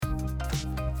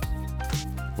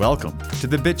Welcome to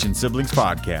the Bitchin' Siblings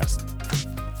Podcast.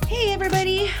 Hey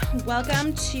everybody,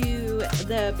 welcome to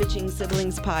the Bitching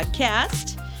Siblings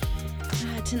Podcast.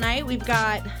 Tonight we've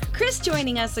got Chris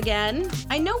joining us again.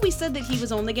 I know we said that he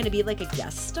was only going to be like a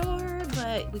guest star,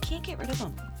 but we can't get rid of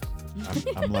him.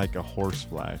 I'm like a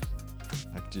horsefly.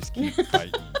 I just keep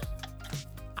fighting.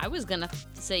 I was going to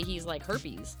say he's like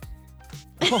herpes.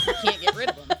 You can't get rid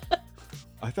of him.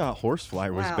 I thought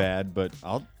horsefly was bad, but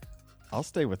I'll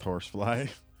stay with horsefly.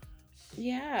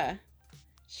 Yeah.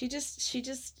 She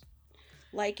just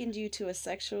likened you to a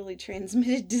sexually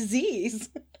transmitted disease.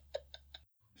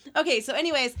 Okay, so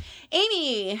anyways,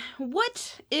 Amy,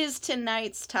 what is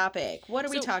tonight's topic? What are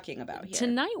we talking about here?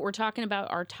 Tonight we're talking about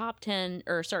our top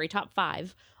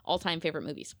 5 all-time favorite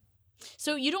movies.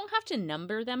 So you don't have to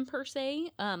number them per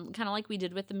se, kind of like we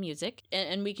did with the music,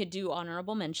 and we could do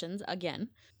honorable mentions again,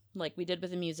 like we did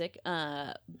with the music.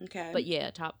 Okay. But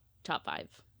yeah, top 5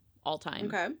 all-time.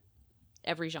 Okay.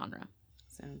 Every genre.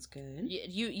 Sounds good.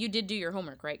 You did do your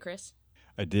homework, right, Chris?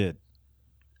 I did.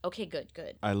 Okay, good.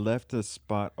 I left a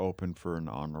spot open for an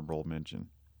honorable mention.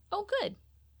 Oh, good.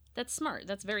 That's smart.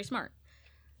 That's very smart.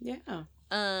 Yeah.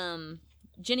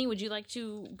 Ginny, would you like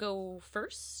to go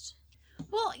first?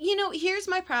 Well, here's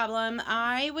my problem.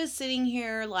 I was sitting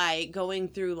here, going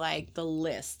through, the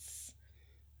lists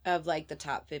of, the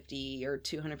top 50 or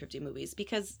 250 movies.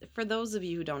 Because for those of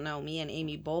you who don't know, me and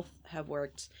Amy both have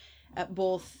worked at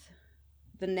both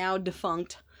the now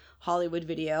defunct Hollywood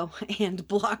Video and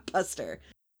Blockbuster.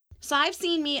 So I've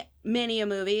seen many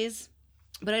movies,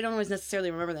 but I don't always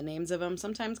necessarily remember the names of them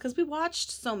sometimes because we watched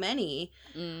so many.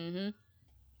 Mm-hmm.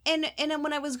 And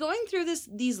when I was going through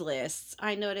these lists,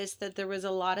 I noticed that there was a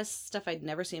lot of stuff I'd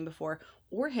never seen before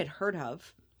or had heard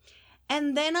of.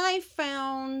 And then I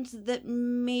found that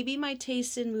maybe my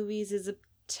taste in movies is a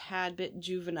tad bit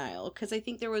juvenile, because I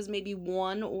think there was maybe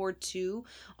one or two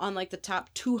on the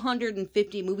top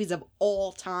 250 movies of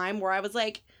all time where I was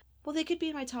like, well, they could be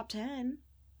in my top 10,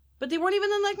 but they weren't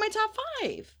even in my top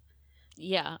 5.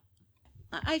 Yeah.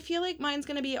 I feel like mine's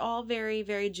going to be all very,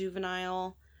 very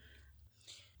juvenile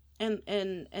and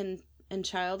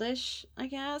childish, I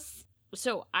guess.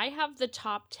 So I have the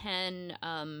top 10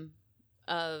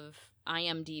 of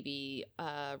IMDb.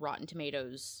 Rotten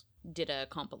Tomatoes did a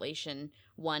compilation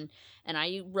one, and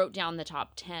I wrote down the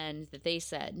top 10 that they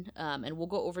said, and we'll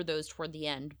go over those toward the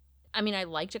end. I mean, I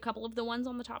liked a couple of the ones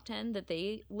on the top 10 that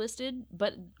they listed,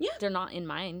 but they're not in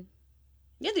mine.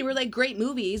 Yeah, they were great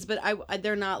movies, but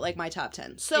they're not my top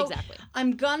 10. So exactly.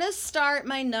 I'm gonna start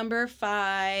my number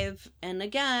 5, and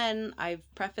again,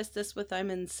 I've prefaced this with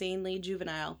I'm insanely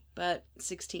juvenile, but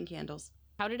 16 Candles.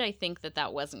 How did I think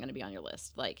that wasn't going to be on your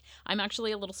list? I'm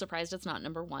actually a little surprised it's not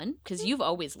number 1, because you've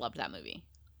always loved that movie.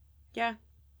 Yeah.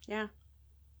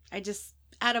 I just,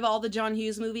 out of all the John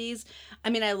Hughes movies, I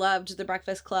mean, I loved The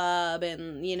Breakfast Club,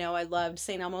 and, I loved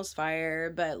St. Elmo's Fire,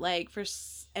 but,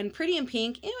 and Pretty in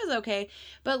Pink, it was okay,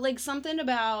 but, something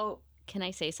about... Can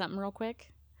I say something real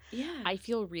quick? Yeah. I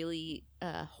feel really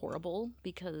horrible,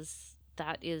 because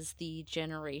that is the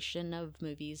generation of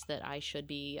movies that I should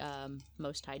be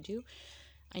most tied to.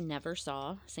 I never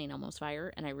saw St. Elmo's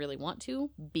Fire, and I really want to,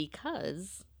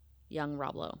 because young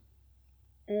Rob Lowe.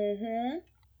 Mm-hmm.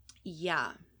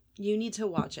 Yeah. You need to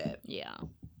watch it. Yeah.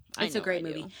 It's a great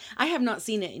movie. I have not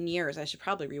seen it in years. I should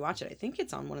probably rewatch it. I think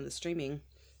it's on one of the streaming.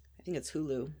 I think it's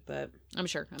Hulu, but... I'm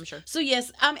sure. So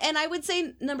yes, and I would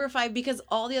say number 5, because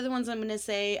all the other ones I'm going to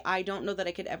say, I don't know that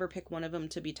I could ever pick one of them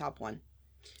to be top 1.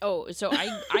 Oh, so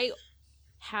I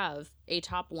have a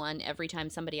top 1 every time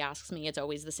somebody asks me. It's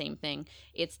always the same thing.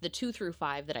 It's the 2 through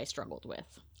 5 that I struggled with.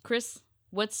 Chris,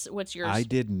 what's yours? I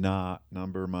did not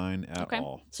number mine at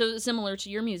all. So similar to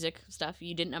your music stuff,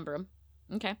 you didn't number them.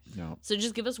 Okay. No. So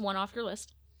just give us one off your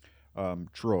list.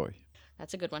 Troy.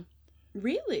 That's a good one.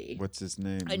 Really? What's his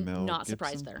name? I'm Mel not Gibson?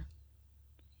 surprised there.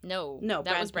 No,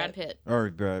 that was Brad Pitt. Or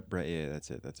Brad, yeah,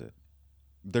 that's it.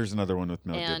 There's another one with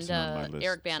Mel Gibson on my list.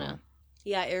 Eric Bana. So.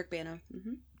 Yeah, Eric Bana.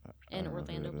 Mm-hmm. And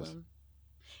Orlando Bloom.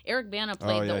 Eric Bana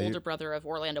played the older brother of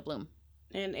Orlando Bloom.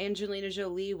 And Angelina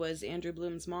Jolie was Andrew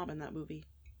Bloom's mom in that movie.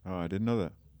 Oh, I didn't know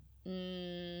that.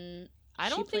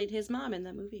 She played his mom in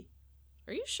that movie.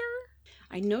 Are you sure?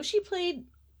 I know she played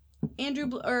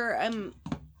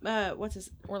what's his...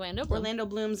 Orlando Bloom. Orlando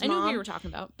Bloom's mom. I knew who you were talking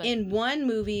about. But... In one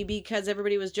movie, because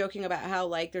everybody was joking about how,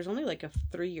 there's only, a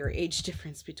 3-year age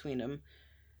difference between them.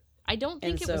 I don't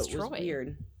think it was Troy. Was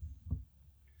weird.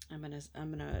 I'm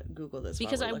gonna Google this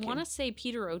because I want to say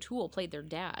Peter O'Toole played their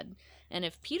dad, and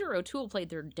if Peter O'Toole played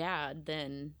their dad,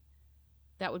 then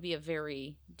that would be a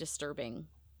very disturbing.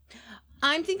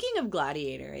 I'm thinking of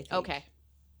Gladiator. I think. Okay,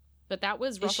 but that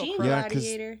was Russell Crowe. Yeah,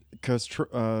 Gladiator? because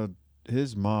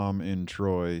his mom in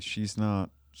Troy, she's not.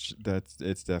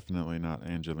 It's definitely not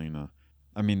Angelina.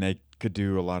 I mean, they could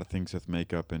do a lot of things with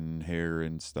makeup and hair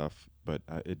and stuff, but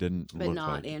it didn't But look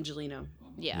not like. Angelina.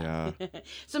 Yeah. Yeah.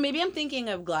 So maybe I'm thinking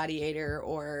of Gladiator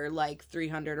or like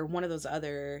 300 or one of those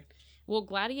other. Well,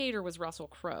 Gladiator was Russell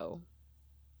Crowe,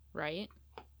 right?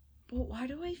 But why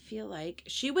do I feel like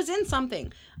she was in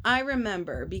something? I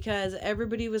remember because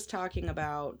everybody was talking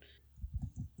about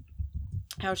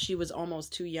how she was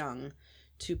almost too young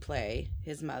to play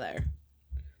his mother.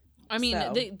 I mean,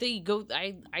 So- they go.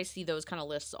 I see those kind of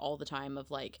lists all the time of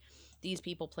like these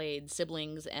people played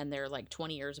siblings and they're like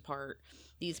 20 years apart.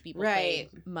 These people Right.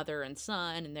 played mother and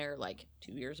son and they're like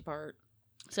 2 years apart.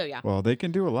 So yeah. Well, they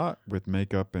can do a lot with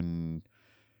makeup and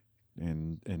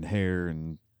hair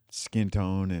and skin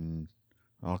tone and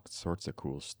all sorts of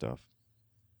cool stuff.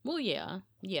 Well, yeah,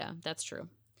 that's true.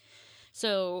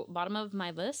 So bottom of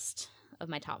my list of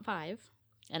my top 5,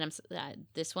 and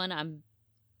this one I'm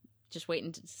just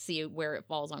waiting to see where it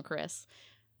falls on Chris.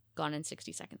 Gone in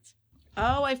 60 Seconds.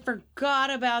 Oh, I forgot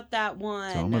about that one.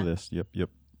 It's on my list. Yep.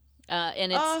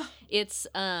 And it's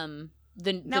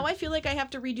Now I feel like I have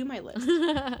to redo my list.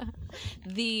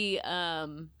 the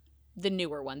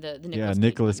newer one, the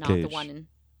Nicolas Cage, one, Cage. not the one in,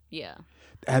 yeah.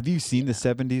 Have you seen the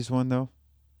 70s one though?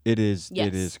 It is. Yes.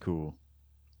 It is cool.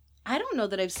 I don't know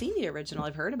that I've seen the original.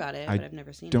 I've heard about it, I but I've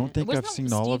never seen it. Don't think Wasn't I've that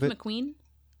seen all of Steve it.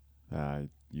 McQueen?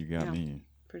 You got No. me.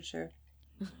 Pretty sure.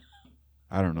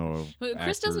 I don't know. Chris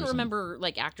actors doesn't and- remember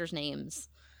like actors' names.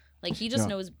 Like he just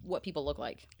No. knows what people look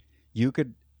like. You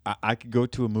could. I could go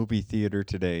to a movie theater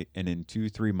today, and in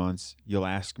 2-3 months, you'll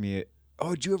ask me,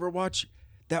 "Oh, did you ever watch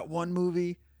that one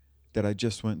movie that I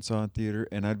just went and saw in theater?"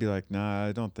 And I'd be like, "Nah,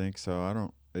 I don't think so. I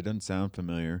don't. It doesn't sound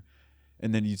familiar."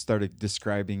 And then you started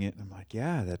describing it, and I'm like,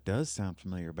 "Yeah, that does sound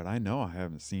familiar, but I know I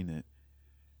haven't seen it."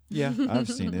 Yeah, I've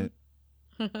seen it.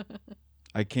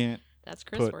 I can't That's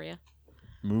Chris Put- for you.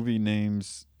 movie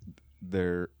names,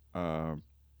 their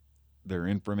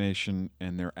information,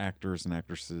 and their actors and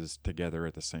actresses together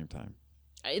at the same time.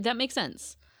 That makes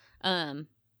sense.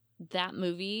 That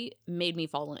movie made me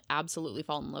absolutely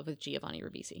fall in love with Giovanni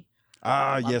Ribisi.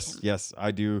 Loved him. Yes, I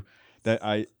do.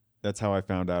 That's how I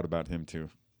found out about him too.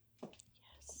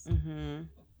 Mm-hmm.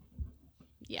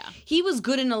 Yeah. He was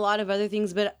good in a lot of other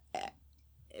things,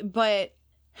 but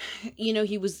you know,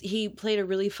 he played a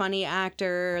really funny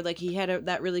actor. Like he had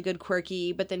that really good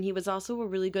quirky, but then he was also a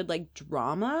really good like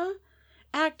drama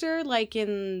actor, like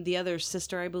in The Other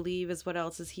Sister, I believe is what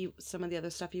else is some of the other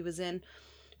stuff he was in.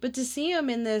 But to see him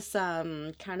in this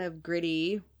kind of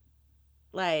gritty,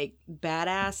 like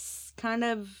badass kind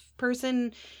of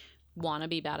person,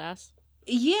 Wannabe badass.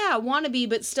 yeah, wannabe,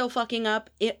 but still fucking up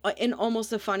in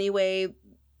almost a funny way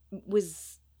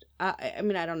was. I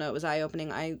mean, I don't know. It was eye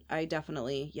opening. I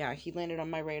definitely, yeah, he landed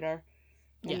on my radar.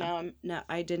 And Yeah. now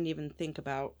I didn't even think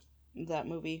about that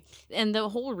movie. And the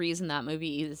whole reason that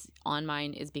movie is on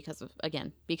mine is because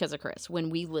of Chris. When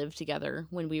we lived together,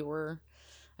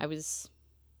 I was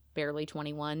barely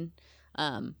 21.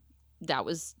 That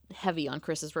was heavy on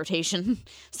Chris's rotation.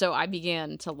 So I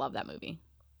began to love that movie.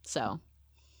 So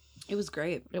It was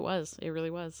great. it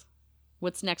really was.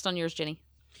 What's next on yours, Ginny?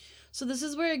 So this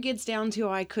is where it gets down to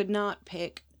I could not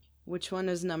pick which one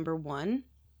is number one.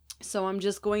 So I'm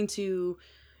just going to,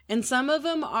 and some of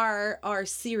them are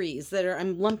series that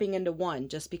I'm lumping into one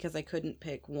just because I couldn't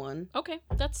pick one. Okay,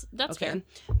 that's fair.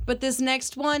 But this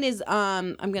next one is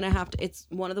I'm gonna have to. It's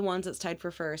one of the ones that's tied for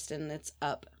first, and it's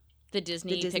Up, The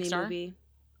Disney Pixar. movie.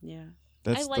 Yeah.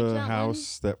 That's like the that one.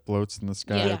 house that floats in the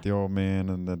sky Yeah. with the old man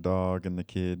and the dog and the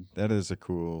kid. That is a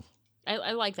cool.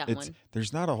 I like that one.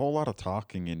 There's not a whole lot of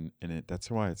talking in it.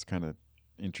 That's why it's kind of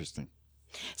interesting.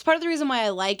 It's part of the reason why I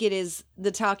like it is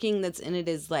the talking that's in it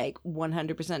is like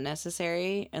 100%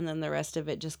 necessary, and then the rest of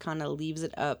it just kind of leaves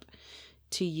it up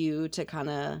to you to kind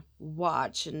of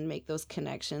watch and make those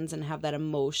connections and have that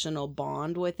emotional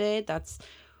bond with it. That's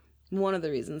one of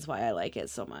the reasons why I like it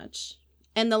so much.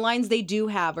 And the lines they do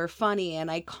have are funny and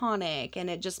iconic, and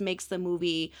it just makes the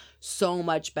movie so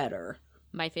much better.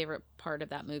 My favorite part of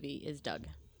that movie is Doug.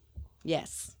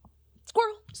 Yes.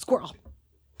 Squirrel.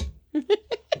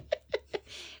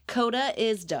 Coda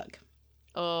is Doug.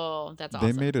 Oh, that's awesome.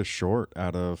 They made a short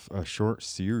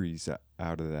series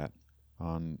out of that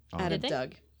on Out of they?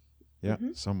 Doug. yeah,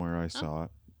 Mhm. somewhere I saw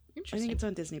it. I Interesting. think it's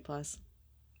on Disney Plus.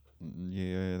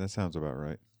 Yeah, that sounds about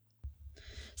right.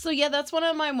 So yeah, that's one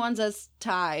of my ones that's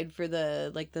tied for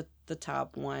the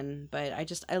top one. But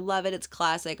I love it. It's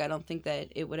classic. I don't think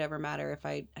that it would ever matter if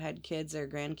I had kids or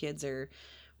grandkids or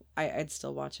I'd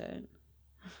still watch it.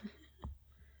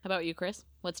 How about you, Chris?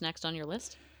 What's next on your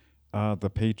list? The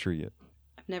Patriot.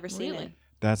 I've never seen Really? it.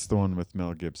 That's the one with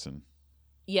Mel Gibson.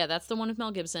 Yeah, that's the one with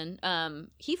Mel Gibson.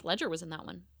 Heath Ledger was in that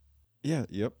one. Yeah,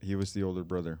 yep. He was the older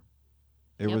brother.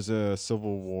 It Yep. was a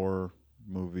Civil War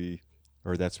movie,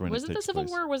 or that's when Was it it the takes Civil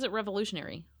place. War or was it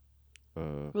Revolutionary?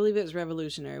 I believe it was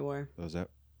Revolutionary War. Was that?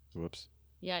 Whoops.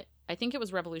 Yeah, I think it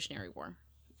was Revolutionary War.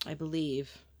 I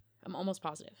believe. I'm almost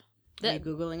positive. Are you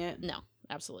Googling it? No,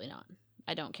 absolutely not.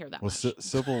 I don't care that Well, much.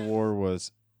 Civil War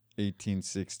was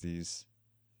 1860s.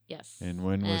 Yes. And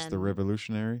when was the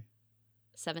Revolutionary?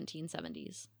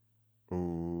 1770s.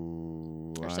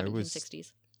 Oh, Or I was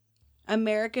 1760s.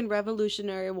 American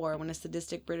Revolutionary War, when a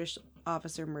sadistic British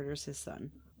officer murders his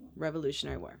son.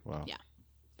 Revolutionary War. wow. Yeah.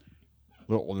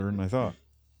 A little older than I thought.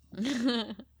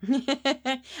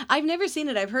 I've never seen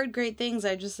it. I've heard great things.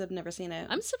 I just have never seen it.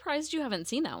 I'm surprised you haven't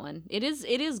seen that one. It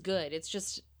is good. It's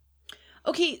just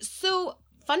Okay, so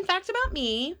fun fact about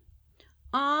me.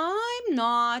 I'm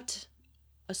not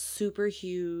a super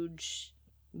huge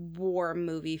war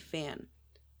movie fan.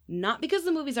 Not because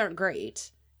the movies aren't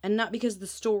great, and not because the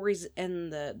stories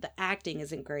and the acting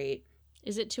isn't great.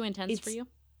 is it too intense for you?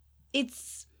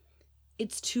 It's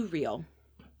too real.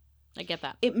 I get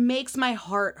that. It makes my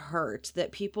heart hurt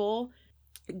that people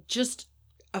just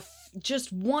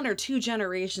 1 or 2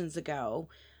 generations ago,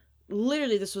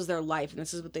 literally this was their life and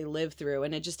this is what they lived through,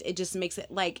 and it just makes it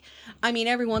like, I mean,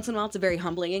 every once in a while it's a very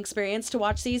humbling experience to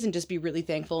watch these and just be really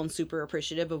thankful and super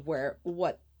appreciative of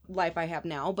what life I have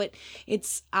now, but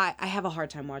I have a hard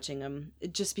time watching them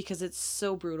just because it's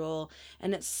so brutal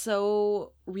and it's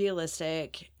so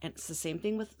realistic, and it's the same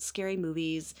thing with scary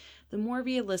movies. The more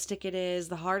realistic it is,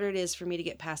 the harder it is for me to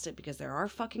get past it, because there are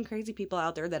fucking crazy people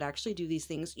out there that actually do these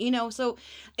things, so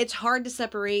it's hard to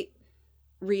separate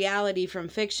reality from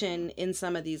fiction in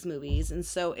some of these movies. And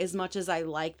so as much as I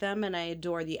like them and I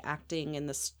adore the acting and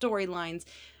the storylines,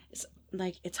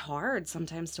 it's hard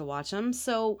sometimes to watch them.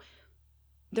 So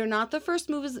they're not the first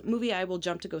movie I will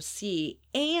jump to go see.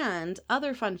 And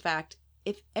other fun fact,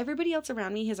 if everybody else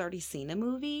around me has already seen a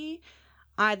movie,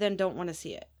 I then don't want to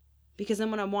see it. Because then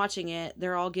when I'm watching it,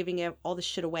 they're all giving all the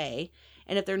shit away.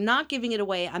 And if they're not giving it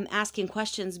away, I'm asking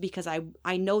questions because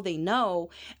I know they know,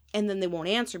 and then they won't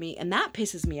answer me. And that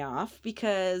pisses me off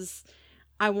because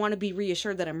I want to be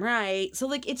reassured that I'm right.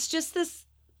 So, it's just this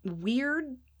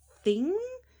weird thing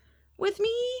with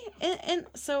me. And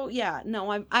so, yeah,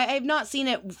 no, I've not seen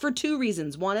it for 2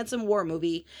 reasons. 1, it's a war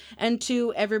movie. And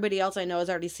 2, everybody else I know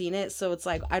has already seen it. So it's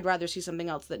like, I'd rather see something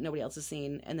else that nobody else has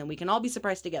seen. And then we can all be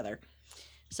surprised together.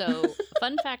 So,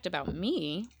 fun fact about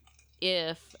me,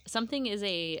 if something is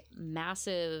a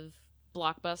massive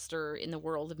blockbuster in the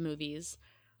world of movies,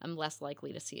 I'm less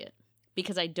likely to see it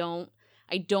because I don't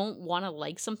want to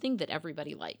like something that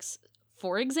everybody likes.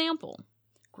 For example,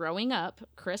 growing up,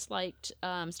 Chris liked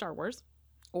Star Wars,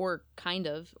 or kind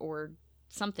of, or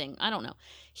something. I don't know.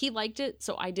 He liked it,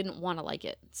 so I didn't want to like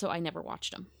it, so I never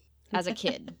watched him as a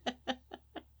kid.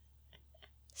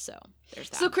 So there's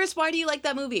that. So Chris, why do you like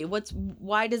that movie?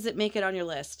 Why does it make it on your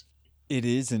list? It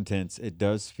is intense. It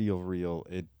does feel real.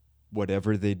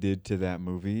 Whatever they did to that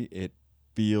movie, it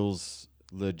feels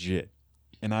legit.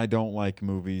 And I don't like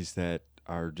movies that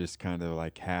are just kind of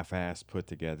like half-ass put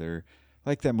together.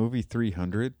 Like that movie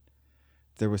 300.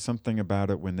 There was something about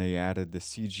it when they added the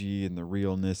CG and the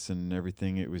realness and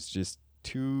everything. It was just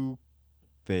too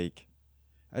fake.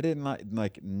 I didn't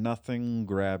like nothing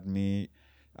grabbed me.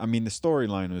 I mean, the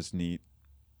storyline was neat,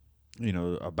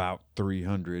 about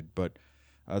 300, but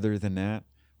other than that,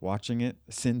 watching it,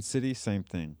 Sin City, same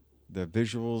thing. The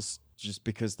visuals, just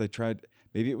because they tried,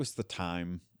 maybe it was the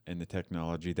time and the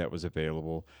technology that was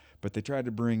available, but they tried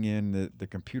to bring in the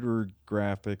computer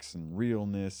graphics and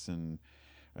realness and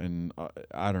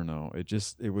I don't know.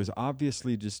 It was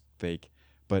obviously just fake,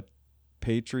 but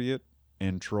Patriot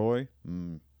and Troy,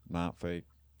 not fake.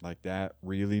 Like, that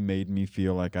really made me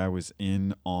feel like I was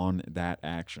in on that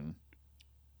action.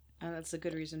 And that's a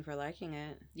good reason for liking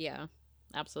it. Yeah,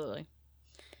 absolutely.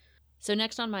 So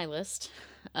next on my list,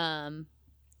 Stand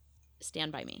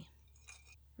By Me.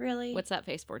 Really? What's that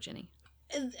face for, Ginny?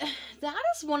 That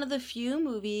is one of the few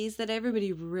movies that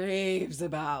everybody raves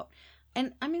about.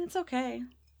 And, I mean, it's okay.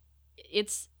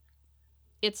 It's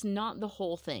not the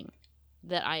whole thing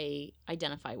that I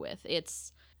identify with.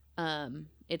 It's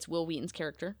Will Wheaton's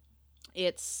character.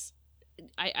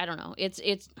 I don't know.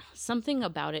 It's something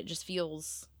about it just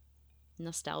feels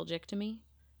nostalgic to me,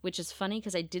 which is funny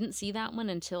because I didn't see that one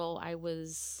until I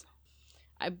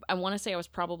want to say I was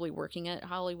probably working at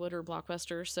Hollywood or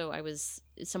Blockbuster, so I was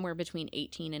somewhere between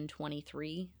 18 and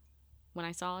 23 when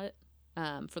I saw it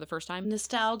for the first time.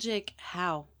 Nostalgic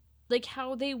how? like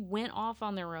how they went off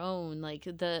on their own, like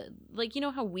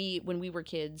how when we were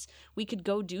kids, we could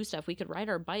go do stuff, we could ride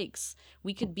our bikes,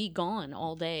 we could be gone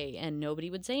all day and nobody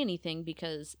would say anything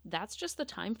because that's just the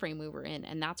time frame we were in,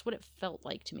 and that's what it felt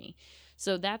like to me.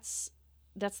 So that's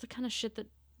the kind of shit that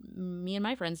me and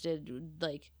my friends did,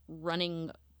 like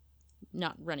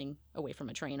not running away from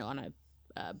a train on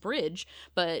a bridge,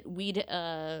 but we'd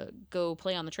go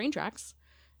play on the train tracks,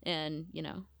 and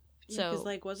So, because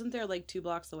like, wasn't there like 2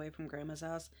 blocks away from Grandma's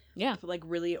house? Yeah, Like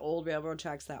really old railroad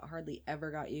tracks that hardly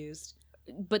ever got used.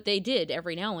 But they did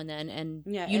every now and then, and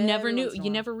Yeah, you never every knew. once in a You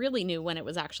while. never really knew when it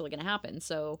was actually going to happen.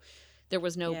 So there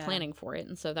was no Yeah. planning for it,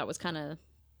 and so that was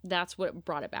that's what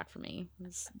brought it back for me.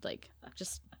 It's like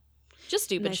just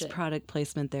stupid Nice shit. product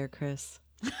placement there, Chris.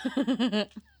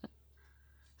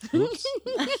 Oops.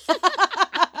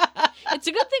 It's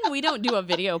a good thing we don't do a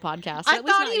video podcast. I at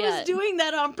least thought not he yet. was doing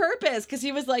that on purpose because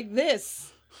he was like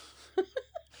this.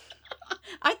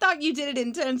 I thought you did it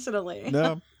intentionally.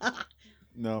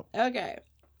 No. Okay.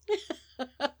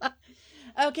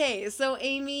 Okay, so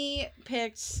Amy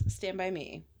picked Stand By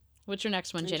Me. What's your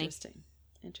next one, Ginny?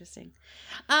 Interesting.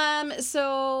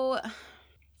 So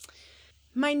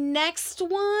my next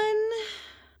one,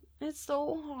 it's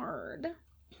so hard,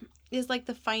 is like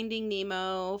the Finding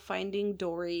Nemo, Finding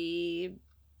Dory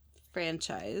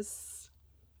franchise.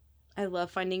 I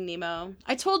love Finding Nemo.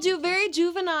 I told you, very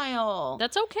juvenile.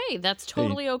 That's okay. That's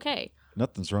totally okay.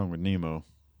 Nothing's wrong with Nemo.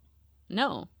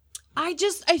 No. I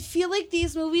feel like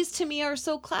these movies to me are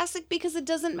so classic because it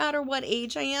doesn't matter what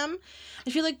age I am. I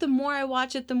feel like the more I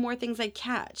watch it, the more things I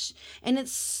catch. And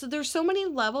there's so many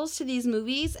levels to these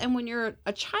movies. And when you're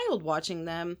a child watching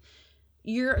them,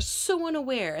 you're so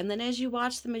unaware. And then as you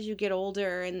watch them, as you get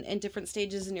older and different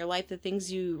stages in your life, the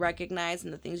things you recognize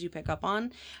and the things you pick up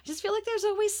on, I just feel like there's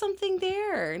always something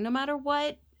there, no matter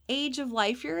what age of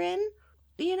life you're in,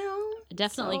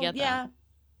 Definitely get that. Yeah.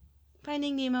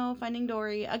 Finding Nemo, Finding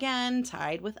Dory, again,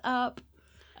 tied with Up.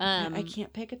 I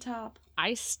can't pick a top.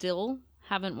 I still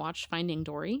haven't watched Finding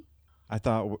Dory. I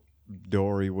thought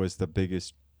Dory was the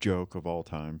biggest joke of all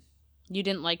time. You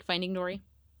didn't like Finding Dory?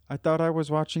 I thought I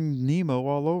was watching Nemo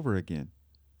all over again.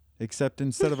 Except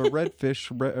instead of a red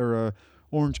fish or a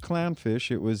orange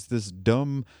clownfish, it was this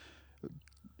dumb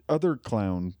other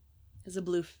clown. It's a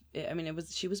blue.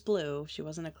 She was blue. She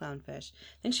wasn't a clownfish.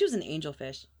 I think she was an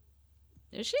angelfish.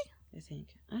 Is she? I think.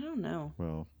 I don't know.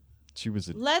 Well, she was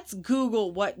a... Let's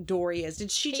Google what Dory is.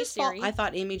 Did she Hey, just Siri. fall? I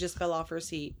thought Amy just fell off her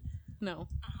seat. No.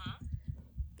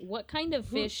 What kind of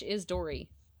fish is Dory?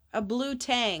 A blue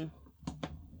tang.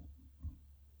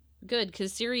 Good,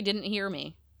 because Siri didn't hear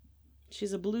me.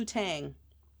 She's a blue tang.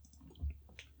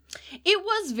 It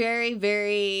was very,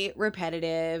 very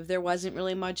repetitive. There wasn't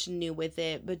really much new with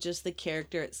it, but just the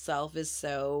character itself is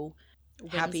so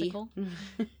happy Whimsical?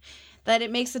 that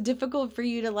it makes it difficult for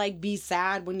you to like be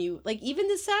sad when you like even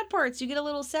the sad parts. You get a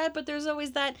little sad, but there's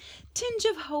always that tinge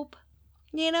of hope.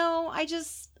 I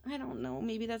don't know.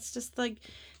 Maybe that's just like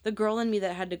the girl in me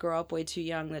that had to grow up way too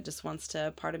young.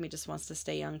 Part of me just wants to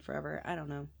stay young forever. I don't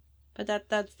know, but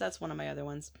that's one of my other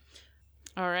ones.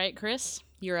 All right, Chris,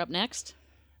 you're up next.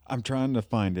 I'm trying to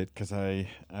find it because I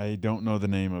don't know the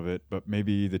name of it, but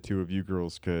maybe the two of you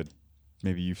girls could.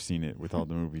 Maybe you've seen it with all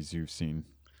the movies you've seen.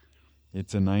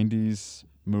 It's a 90s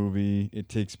movie. It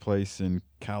takes place in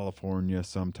California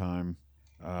sometime.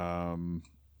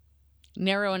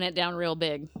 Narrowing it down real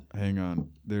big. Hang on.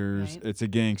 Right. It's a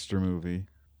gangster movie.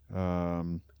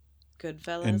 Goodfellas.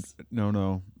 And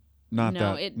not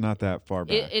that far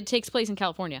back. It takes place in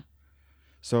California.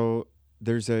 So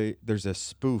there's a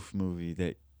spoof movie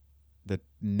that the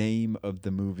name of the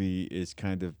movie is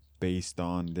kind of based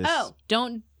on this. Oh,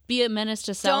 Don't be a menace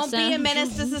to South don't be a Central.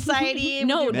 menace to society.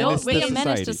 No, Menace don't be to a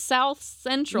menace society. to South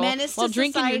Central Menace to while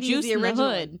drinking your Society is juice the in the original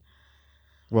hood.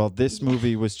 Well, this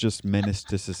movie was just Menace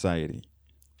to Society.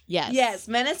 Yes. Yes,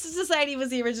 Menace to Society was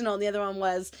the original, and the other one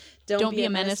was Don't be a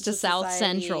menace to South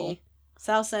Society. Central.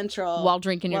 South Central. While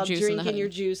drinking your juice in the hood. your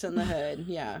juice in the hood.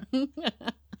 Yeah.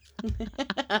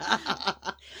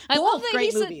 I love that great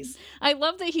he said, movies. I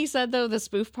love that he said though the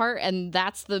spoof part, and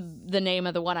that's the name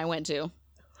of the one I went to.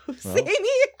 Same here.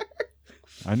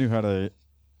 I knew how to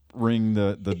ring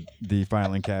the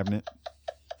filing cabinet.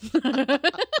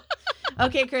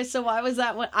 Okay, Chris. So why was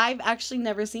that one? I've actually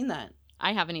never seen that.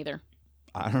 I haven't either.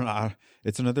 I don't know.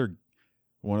 It's another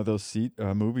one of those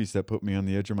movies that put me on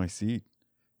the edge of my seat.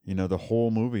 The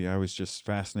whole movie, I was just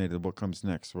fascinated. What comes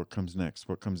next? What comes next?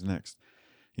 What comes next?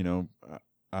 And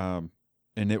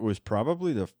it was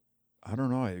probably I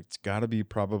don't know. It's got to be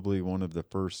probably one of the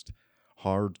first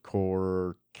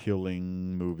hardcore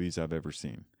killing movies I've ever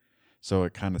seen. So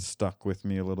it kind of stuck with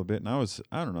me a little bit. And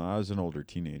I don't know, I was an older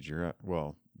teenager.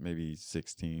 Well, maybe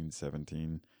 16,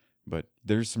 17. But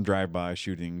there's some drive-by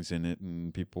shootings in it,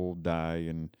 and people die,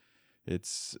 and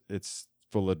it's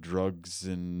full of drugs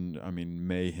and, I mean,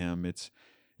 mayhem.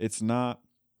 It's not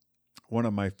one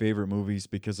of my favorite movies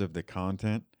because of the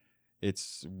content.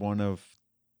 It's one of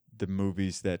the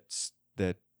movies that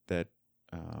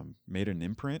made an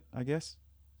imprint, I guess.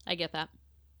 I get that.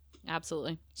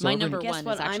 Absolutely. So My every- number Guess one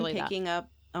what is actually I'm picking up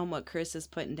on what Chris is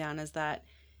putting down is that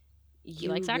you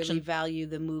likes really action. value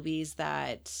the movies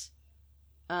that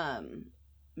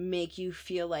make you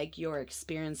feel like you're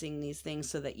experiencing these things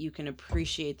so that you can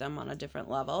appreciate them on a different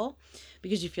level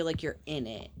because you feel like you're in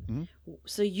it. Mhm.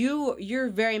 So you're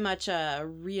very much a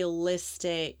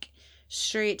realistic,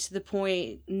 straight to the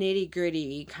point, nitty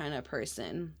gritty kind of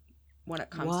person when it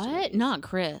comes to What? movies. Not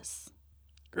Chris.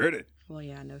 Gritty. Well,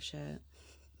 yeah, no shit.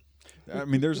 I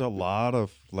mean, there's a lot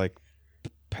of like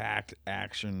packed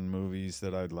action movies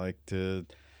that I'd like to,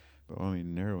 but I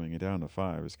mean, narrowing it down to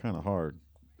 5 is kind of hard.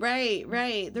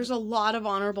 Right. There's a lot of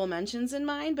honorable mentions in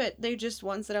mine, but they're just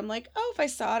ones that I'm like, oh, if I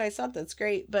saw it, that's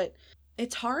great. But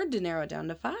it's hard to narrow it down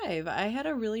to 5. I had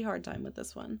a really hard time with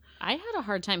this one. I had a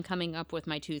hard time coming up with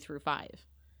my 2 through 5.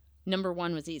 Number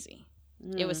 1 was easy.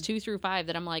 It was 2 through 5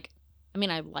 that I'm like, I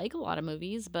mean, I like a lot of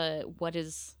movies, but what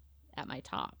is at my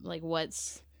top? Like,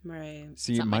 what's... Right.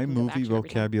 See, Something I my can go back movie to every time.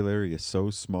 vocabulary is so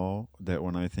small that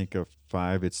when I think of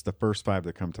 5, it's the first 5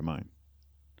 that come to mind.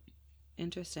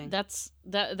 Interesting.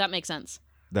 That makes sense.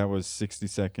 That was 60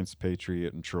 Seconds,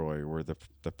 Patriot, and Troy were the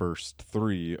first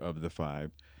 3 of the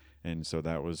 5, and so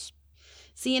that was.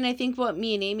 See, and I think what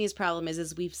me and Amy's problem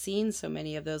is we've seen so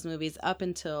many of those movies up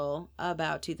until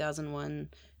about 2001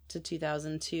 to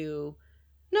 2002.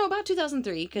 No, about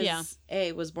 2003, because Yeah.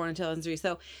 A was born in 2003.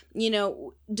 So,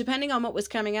 depending on what was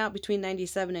coming out between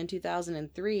 97 and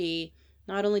 2003,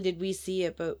 not only did we see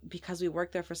it, but because we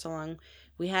worked there for so long,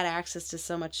 we had access to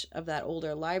so much of that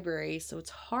older library. So it's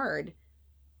hard.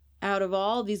 Out of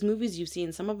all these movies you've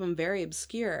seen, some of them very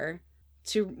obscure,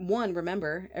 to 1,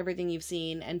 remember everything you've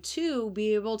seen, and 2,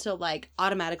 be able to like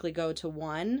automatically go to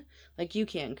 1, like you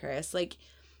can, Chris. Like,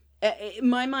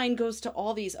 my mind goes to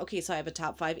all these. Okay, so I have a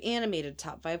top 5 animated,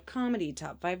 top 5 comedy,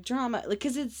 top 5 drama. Like,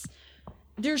 because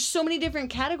there's so many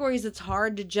different categories. It's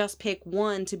hard to just pick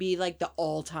one to be like the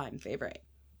all-time favorite.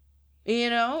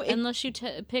 Unless you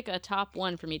pick a top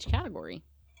 1 from each category.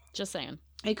 Just saying.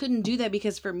 I couldn't do that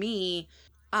because for me,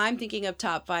 I'm thinking of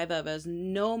top 5 of as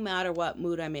no matter what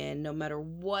mood I'm in, no matter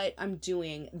what I'm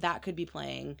doing, that could be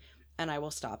playing, and I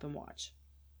will stop and watch.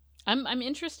 I'm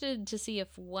interested to see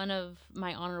if one of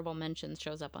my honorable mentions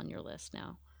shows up on your list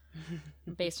now,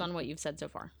 based on what you've said so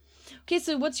far. Okay,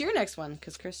 so what's your next one?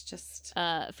 Because Chris just...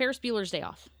 Ferris Bueller's Day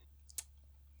Off.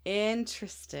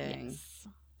 Interesting. Yes.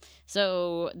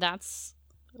 So that's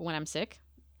when I'm sick,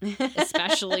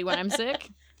 especially when I'm sick.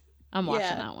 I'm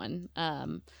watching that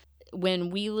one.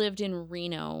 When we lived in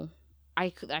Reno,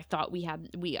 I thought we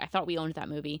owned that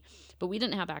movie, but we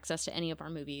didn't have access to any of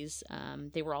our movies.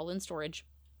 They were all in storage.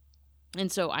 And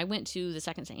so I went to the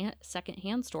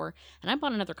second-hand store and I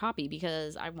bought another copy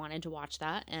because I wanted to watch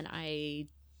that. And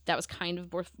that was kind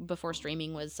of before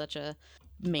streaming was such a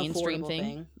mainstream Affordable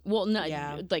thing. Well, no,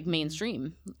 Yeah. like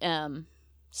mainstream.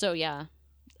 So yeah,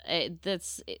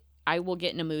 I will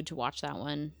get in a mood to watch that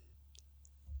one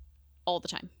all the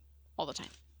time.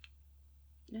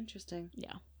 Interesting.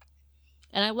 Yeah.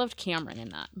 And I loved Cameron in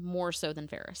that more so than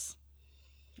Ferris.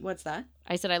 What's that?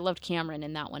 I said I loved Cameron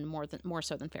in that one more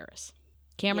so than Ferris.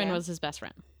 Cameron Yeah. was his best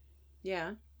friend.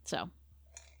 Yeah. So,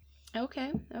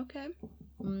 Okay.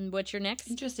 what's your next?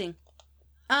 Interesting.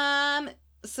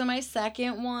 So my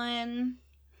second one,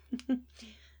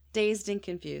 Dazed and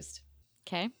Confused.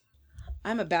 Okay.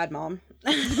 I'm a bad mom.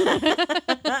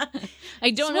 I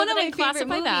don't know that I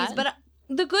classify that. but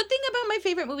the good thing about my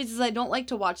favorite movies is I don't like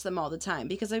to watch them all the time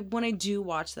because when I do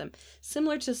watch them,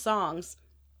 similar to songs,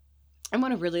 I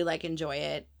want to really like enjoy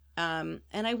it. And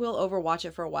I will overwatch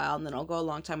it for a while and then I'll go a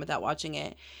long time without watching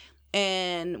it.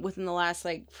 And within the last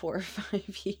like 4 or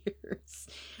 5 years,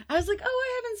 I was like, oh,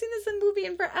 I haven't seen this movie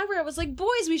in forever. I was like,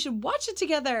 boys, we should watch it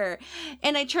together.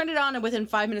 And I turned it on and within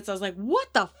 5 minutes, I was like,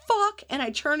 what the fuck? And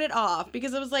I turned it off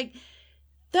because I was like,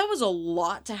 that was a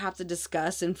lot to have to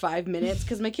discuss in 5 minutes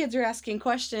because my kids are asking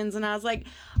questions. And I was like,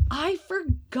 I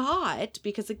forgot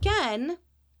because again,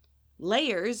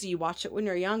 layers, you watch it when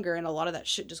you're younger and a lot of that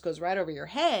shit just goes right over your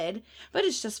head. But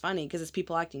it's just funny because it's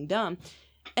people acting dumb.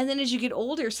 And then as you get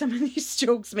older, some of these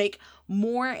jokes make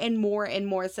more and more and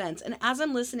more sense. And as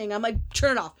I'm listening, I'm like,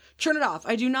 turn it off.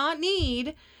 I do not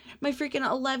need my freaking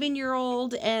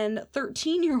 11-year-old and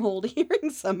 13-year-old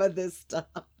hearing some of this stuff.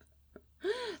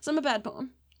 So I'm a bad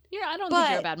mom. Yeah, I don't think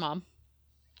you're a But- bad mom.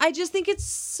 I just think it's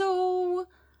so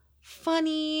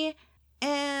funny.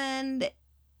 And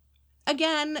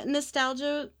again,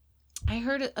 nostalgia. I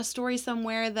heard a story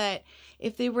somewhere that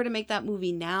if they were to make that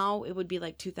movie now, it would be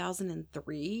like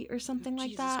 2003 or something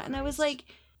like Jesus that. And I was Christ. like,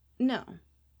 no.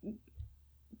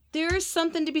 There's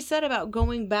something to be said about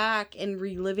going back and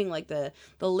reliving like the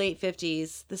late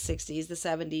 50s, the 60s, the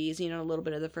 70s, you know, a little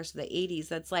bit of the first of the 80s.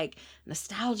 That's like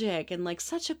nostalgic and like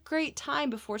such a great time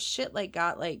before shit like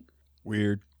got like,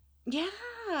 Weird.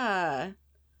 yeah.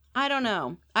 I don't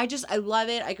know. I love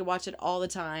it. I could watch it all the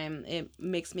time. It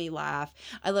makes me laugh.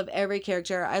 I love every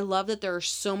character. I love that there are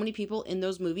so many people in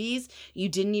those movies you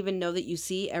didn't even know that you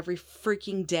see every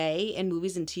freaking day in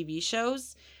movies and TV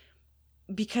shows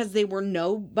because they were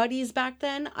nobodies back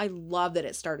then. I love that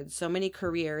it started so many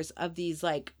careers of these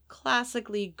like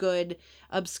classically good,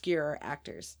 obscure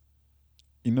actors.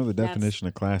 You know, the That's- definition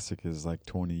of classic is like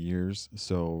 20 years.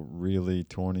 So really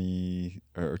 20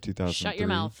 or 2003. Shut your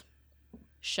mouth.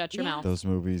 Shut your Yeah. mouth. Those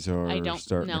movies are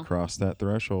starting no. to cross that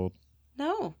threshold.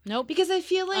 No. Nope. Because I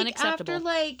feel like Unacceptable. after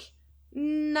like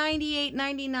 98,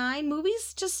 99,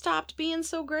 movies just stopped being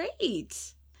so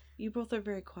great. You both are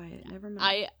very quiet. Never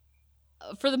mind.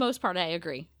 For the most part, I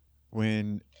agree.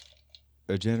 When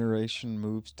a generation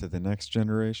moves to the next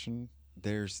generation,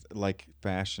 there's like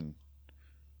fashion.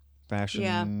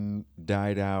 Fashion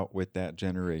died out with that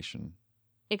generation.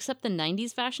 Except the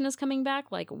 90s fashion is coming back.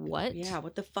 Like, what? Yeah,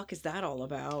 what the fuck is that all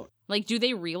about? Like, do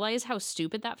they realize how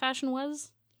stupid that fashion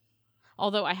was?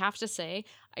 Although I have to say,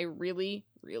 I really,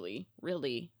 really,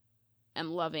 really am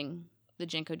loving the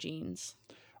Jenko jeans.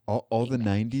 All the Being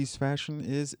back. 90s fashion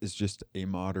is just a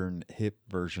modern hip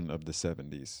version of the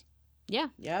 70s. Yeah.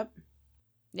 Yep.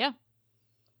 Yeah.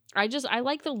 I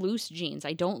like the loose jeans.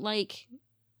 I don't like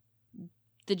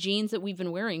the jeans that we've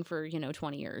been wearing for,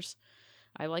 20 years.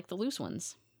 I like the loose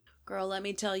ones. Girl, let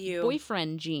me tell you,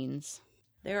 Boyfriend jeans.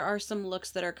 there are some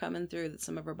looks that are coming through that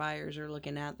some of our buyers are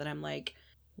looking at that I'm like,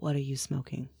 what are you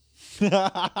smoking?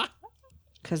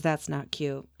 Because that's not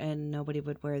cute and nobody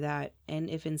would wear that. And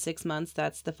if in 6 months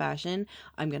that's the fashion,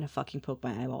 I'm going to fucking poke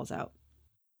my eyeballs out.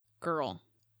 Girl,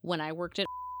 when I worked at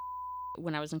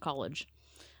when I was in college,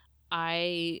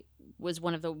 I was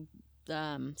one of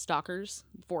the stalkers,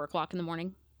 4:00 in the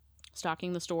morning,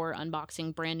 stalking the store,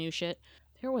 unboxing brand new shit.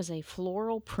 There was a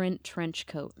floral print trench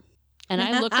coat. And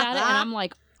I looked at it and I'm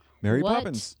like, Mary what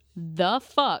Poppins. the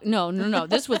fuck? No.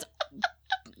 This was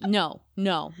no.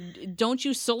 Don't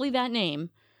you sully that name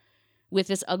with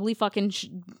this ugly fucking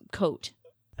coat.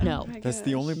 No. Oh my That's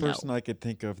the gosh. only No. person I could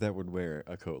think of that would wear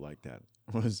a coat like that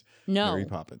was No. Mary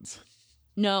Poppins.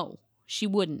 No, she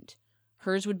wouldn't.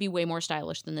 Hers would be way more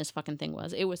stylish than this fucking thing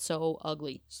was. It was so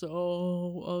ugly.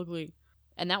 So ugly.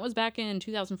 And that was back in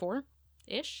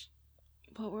 2004-ish.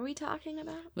 What were we talking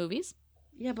about? Movies.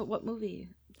 Yeah, but what movie?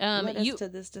 Led us to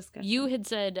this discussion. You had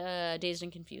said Dazed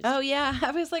and Confused. Oh, yeah.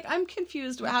 I was like, I'm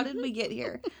confused. How did we get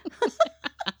here?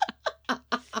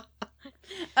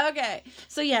 Okay.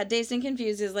 So, yeah, Dazed and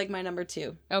Confused is like my number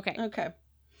 2. Okay. Okay.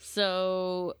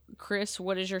 So, Chris,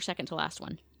 what is your second to last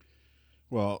one?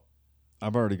 Well,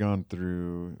 I've already gone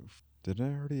through. Did I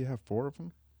already have 4 of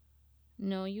them?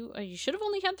 No, you should have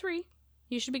only had 3.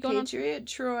 You should be going on. Patriot,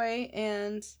 Troy,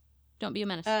 and Don't be a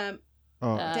menace.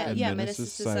 Oh, Da- and yeah, Menace to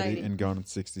Society and Gone in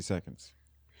 60 Seconds.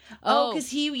 because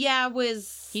he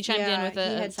He chimed in with a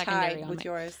he had secondary tied on with me.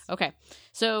 yours. Okay.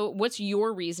 So, what's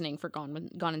your reasoning for Gone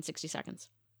in 60 Seconds?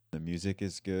 The music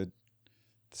is good.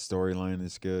 The storyline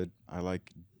is good.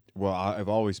 I've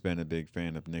always been a big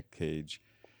fan of Nick Cage,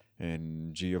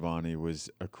 and Giovanni was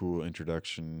a cool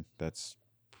introduction. That's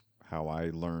how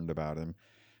I learned about him.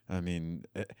 I mean,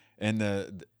 and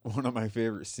the one of my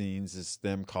favorite scenes is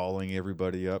them calling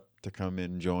everybody up to come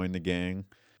in and join the gang.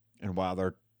 And while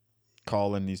they're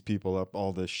calling these people up,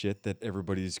 all the shit that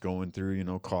everybody's going through,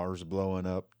 cars blowing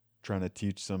up, trying to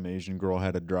teach some Asian girl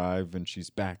how to drive, and she's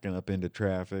backing up into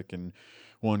traffic, and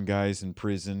one guy's in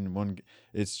prison.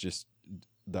 It's just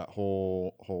that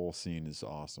whole scene is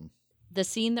awesome. The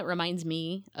scene that reminds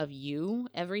me of you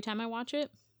every time I watch it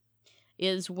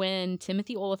is when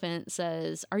Timothy Olyphant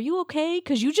says, "Are you okay?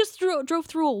 Because you just drove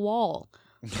through a wall."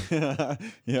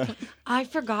 Yeah. I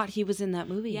forgot he was in that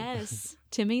movie. Yes.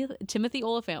 Timothy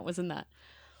Olyphant was in that.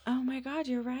 Oh my God,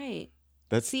 you're right.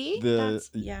 That's See? that's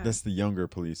That's- the younger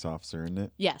police officer, isn't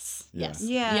it? Yes. Yeah. Yes.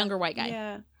 Yeah. The younger white guy.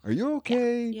 Yeah. Are you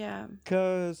okay? Yeah.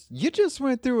 Cause you just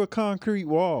went through a concrete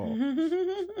wall.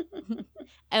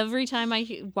 Every time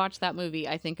I watch that movie,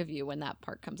 I think of you when that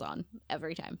part comes on.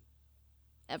 Every time.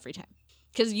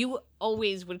 Because you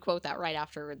always would quote that right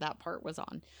after that part was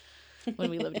on. when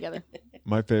we lived together.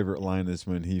 My favorite line is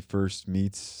when he first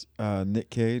meets Nick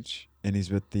Cage and he's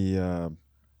with the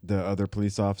other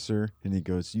police officer and he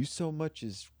goes, "You so much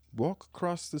as walk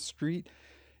across the street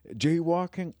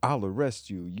jaywalking, I'll arrest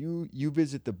you. You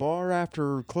visit the bar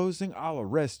after closing, I'll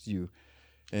arrest you."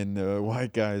 And the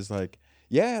white guy's like,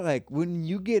 "Yeah, like when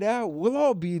you get out, we'll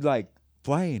all be like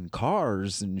flying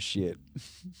cars and shit."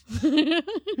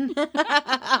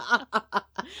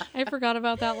 I forgot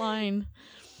about that line.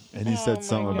 And he said Oh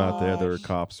something my about the other gosh.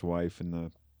 cop's wife, and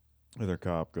the other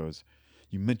cop goes,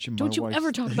 "You mentioned my Don't you wife's-"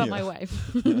 ever talk about Yeah. my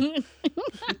wife.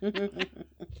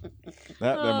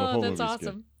 That whole that's movie's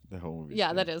awesome. good. The whole movie's Yeah,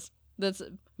 good. that is. That's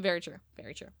very true.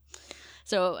 Very true.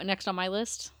 So next on my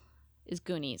list is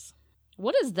Goonies.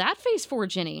 What is that face for,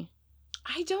 Ginny?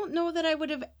 I don't know that I would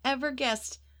have ever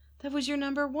guessed that was your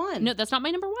number one. No, that's not my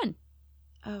number one.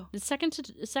 Oh. It's second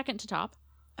to top.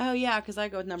 Oh, yeah, because I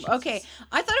go with number... Okay,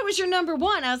 I thought it was your number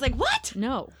one. I was like, what?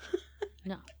 No.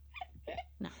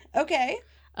 Okay.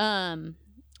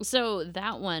 So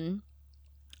that one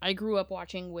I grew up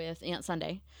watching with Aunt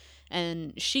Sunday,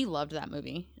 and she loved that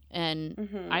movie. And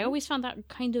Mhm. I always found that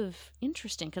kind of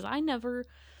interesting because I never,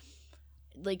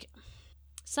 like,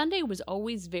 Sunday was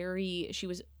always very, she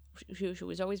was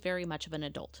always very much of an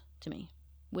adult to me,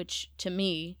 which to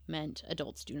me meant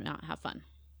adults do not have fun.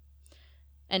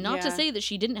 And not to Yeah. say that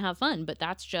she didn't have fun, but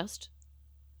that's just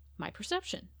my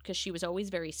perception, because she was always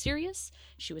very serious.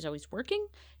 She was always working.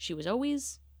 She was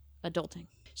always adulting.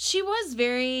 She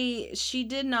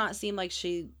did not seem like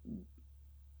she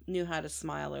knew how to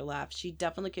smile or laugh. She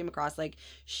definitely came across like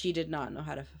she did not know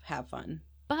how to have fun.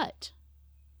 But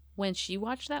when she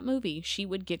watched that movie, she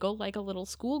would giggle like a little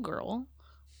schoolgirl,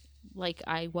 like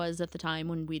I was at the time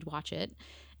when we'd watch it.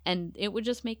 And it would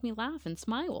just make me laugh and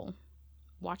smile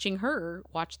watching her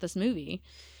watch this movie.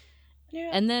 Yeah.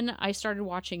 And then I started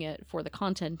watching it for the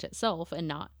content itself and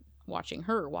not watching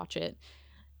her watch it.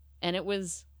 And it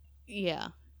was, yeah.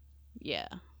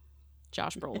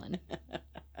 Josh Brolin.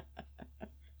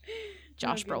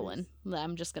 Josh Oh, Brolin.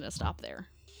 I'm just going to stop there.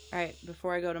 All right,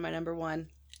 before I go to my number one.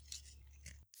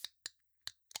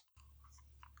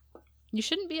 You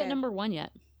shouldn't be at Okay. number one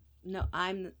yet. No,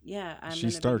 I'm She gonna be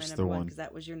starts my the number one. because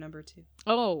that was your number two.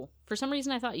 Oh, for some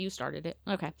reason I thought you started it.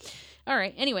 Okay. All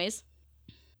right. Anyways.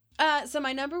 So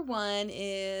my number one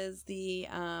is the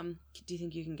do you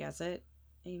think you can guess it,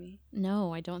 Amy?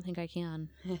 No, I don't think I can.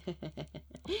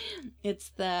 It's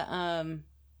the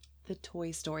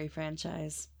Toy Story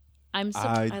franchise. I'm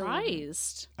I-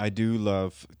 surprised. I do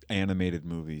love animated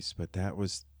movies, but that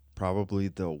was probably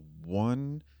the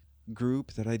one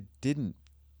group that I didn't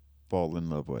fall in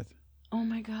love with. Oh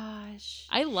my gosh.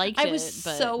 I liked I it, was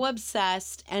but so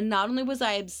obsessed, and not only was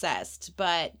I obsessed,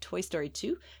 but Toy Story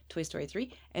 2, Toy Story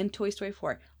 3, and Toy Story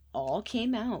 4 all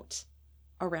came out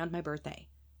around my birthday.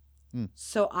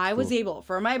 So I was Cool. able,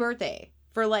 for my birthday,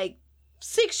 for like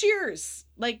 6 years,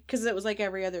 like, because it was like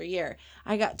every other year,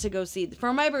 I got to go see,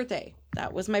 for my birthday,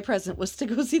 that was my present, was to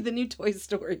go see the new Toy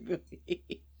Story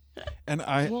movie. And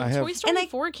I well, have Toy Story and I-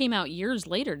 4 came out years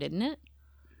later, didn't it?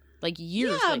 Like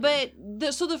years Yeah, later.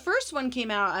 but so the first one came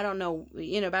out, I don't know,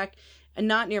 back,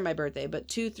 not near my birthday, but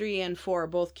 2, 3, and 4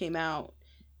 both came out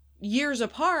years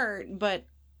apart, but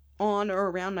on or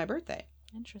around my birthday.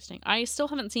 Interesting. I still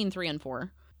haven't seen 3 and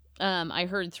 4. I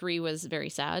heard 3 was very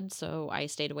sad, so I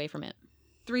stayed away from it.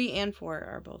 3 and 4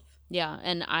 are both. Yeah,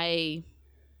 and I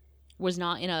was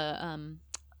not in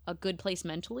a good place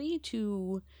mentally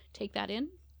to take that in.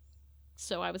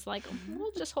 So I was like,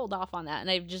 we'll just hold off on that. And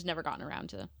I've just never gotten around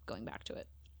to going back to it.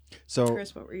 so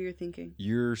Chris, what were you thinking?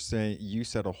 you're saying you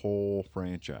said a whole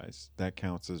franchise that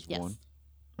counts as Yes. one.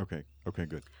 Okay,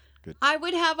 good. I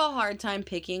would have a hard time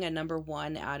picking a number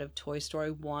one out of Toy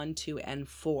Story 1, 2, and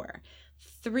 4.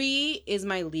 3 is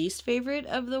my least favorite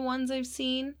of the ones I've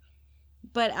seen.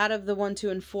 But out of the 1, 2,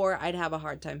 and 4, I'd have a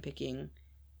hard time picking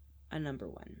a number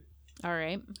one. All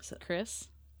right. So- Chris,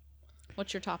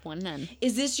 what's your top one then?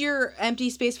 Is this your empty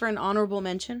space for an honorable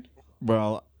mention?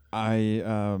 Well, I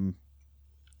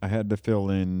had to fill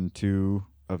in 2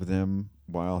 of them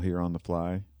while here on the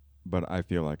fly, but I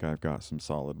feel like I've got some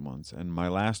solid ones. And my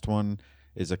last one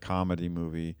is a comedy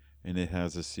movie, and it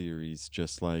has a series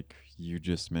just like you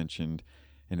just mentioned,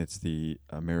 and it's the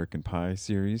American Pie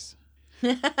series.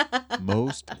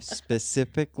 Most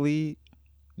specifically,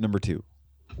 number 2.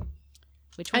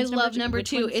 Which I one's love number Which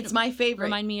 2. one's It's my favorite.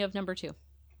 Remind me of number 2.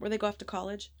 Where they go off to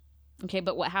college. Okay,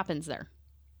 but what happens there?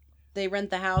 They rent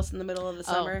the house in the middle of the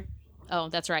summer. Oh,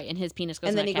 that's right. And his penis goes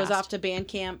And in then a he goes cast. off to band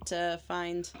camp to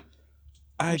find...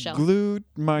 I Michelle. glued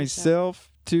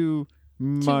myself to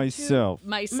myself.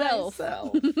 myself.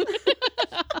 myself.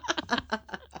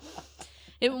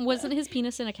 When Wasn't his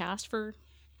penis in a cast for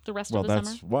the rest Well, of the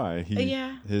that's summer? why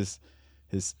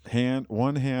his hand,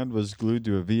 one hand was glued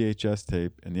to a VHS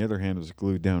tape, and the other hand was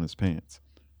glued down his pants.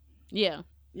 Yeah.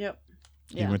 Yep.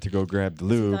 He went to go grab the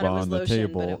he lube thought it was on the lotion,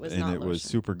 but table, it was and not it was lotion.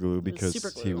 super glue was because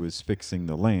super he glue. was fixing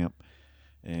the lamp,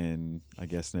 and I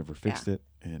guess never fixed it.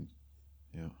 And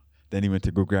then he went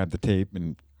to go grab the tape,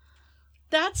 and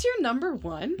That's your number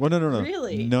one? well, no,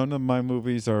 Really? none of my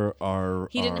movies are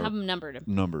He didn't have them numbered.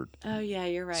 numbered. Oh, yeah,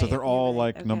 you're right. So they're all You're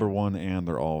right. like number one, and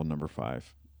they're all number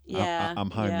 5. Yeah.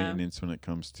 I'm high yeah. maintenance when it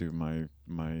comes to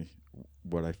my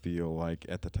what I feel like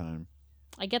at the time.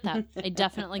 I get that. I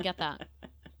definitely get that.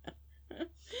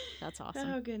 That's awesome.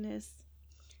 Oh, goodness.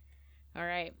 All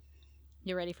right.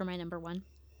 You ready for my number 1?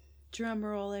 Drum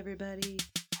roll, everybody.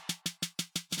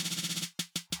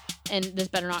 And this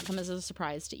better not come as a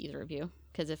surprise to either of you,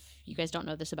 because if you guys don't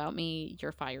know this about me,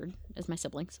 you're fired as my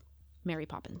siblings. Mary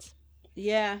Poppins.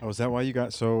 Yeah. Oh, is that why you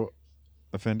got so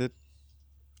offended?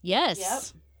 Yes.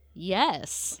 Yep.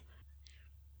 Yes.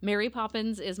 Mary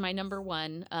Poppins is my number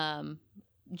 1.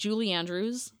 Julie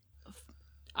Andrews.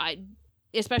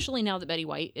 Especially now that Betty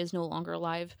White is no longer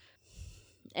alive,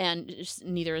 and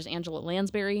neither is Angela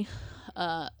Lansbury.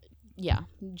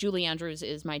 Julie Andrews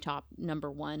is my top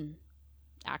number 1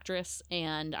 actress,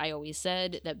 and I always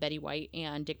said that Betty White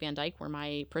and Dick Van Dyke were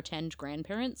my pretend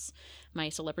grandparents, my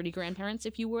celebrity grandparents,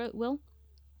 if you will.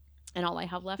 And all I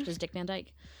have left is Dick Van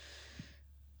Dyke.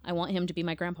 I want him to be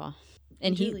my grandpa.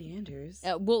 And Julie Andrews.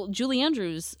 Julie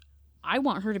Andrews, I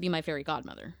want her to be my fairy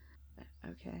godmother.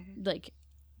 Okay. Like,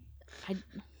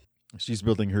 She's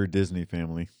building her Disney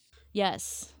family.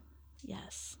 yes,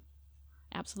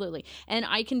 absolutely. And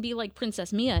I can be like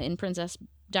Princess Mia in Princess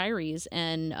Diaries,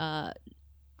 and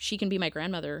she can be my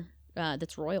grandmother.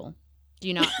 That's royal. Do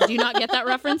you not get that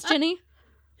reference, Ginny?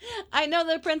 I know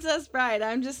the Princess Bride.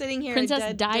 I'm just sitting here. Princess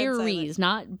dead Diaries,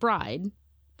 not Bride.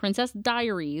 Princess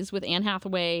Diaries with Anne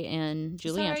Hathaway and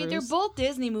Julie Sorry, Andrews. they're both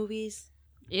Disney movies.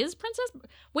 Is Princess...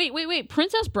 Wait.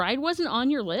 Princess Bride wasn't on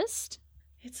your list?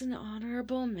 It's an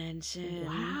honorable mention.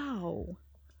 Wow.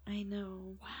 I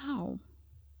know. Wow.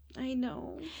 I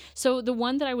know. So the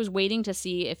one that I was waiting to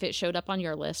see if it showed up on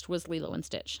your list was Lilo and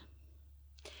Stitch.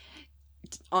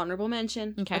 Honorable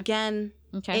mention. Okay. Again,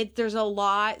 Okay. there's a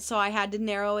lot, so I had to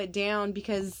narrow it down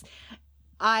because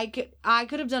I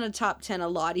could have done a top 10 a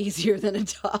lot easier than a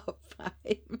top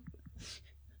 5.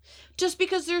 Just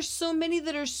because there's so many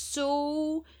that are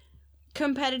so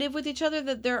competitive with each other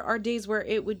that there are days where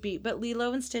it would be. But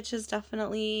Lilo and Stitch is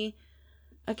definitely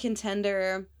a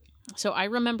contender. So I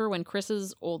remember when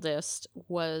Chris's oldest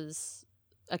was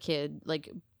a kid, like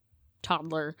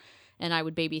toddler, and I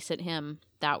would babysit him.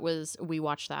 We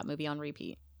watched that movie on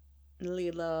repeat.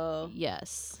 Lilo.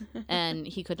 Yes. And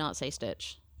he could not say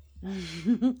Stitch.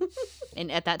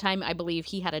 And at that time, I believe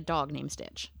he had a dog named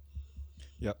Stitch.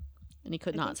 Yep. And he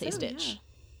could not say Stitch.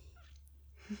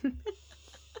 Yeah.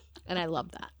 And I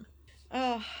love that.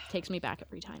 Oh, Takes me back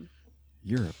every time.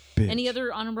 You're a bitch. Any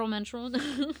other honorable mention?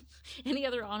 Any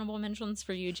other honorable mentions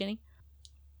for you, Ginny?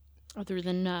 Other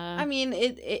than I mean,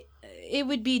 it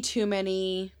would be too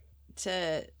many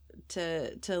to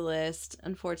list.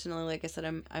 Unfortunately, like I said,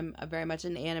 I'm very much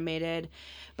an animated.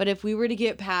 But if we were to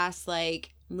get past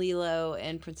like Lilo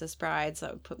and Princess Bride, so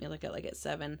that would put me at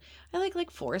 7. I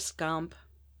like Forrest Gump.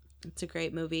 It's a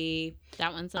great movie.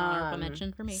 that one's an honorable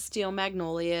mention for me. Steel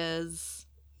Magnolias.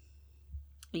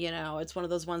 You know, it's one of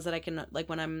those ones that I can, like,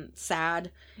 when I'm sad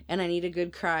and I need a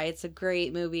good cry. It's a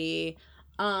great movie.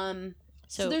 So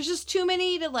there's just too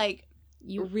many to, like,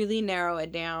 you really narrow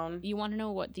it down. You want to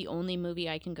know what the only movie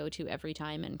I can go to every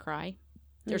time and cry?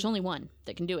 There's only one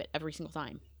that can do it every single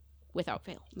time without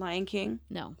fail. Lion King.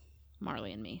 No,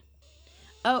 Marley and Me.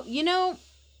 Oh, you know,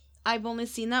 I've only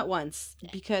seen that once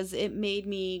because it made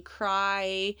me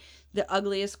cry the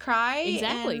ugliest cry.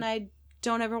 Exactly. And I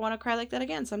don't ever want to cry like that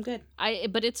again, so I'm good.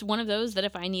 But it's one of those that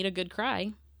if I need a good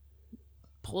cry,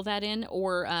 pull that in,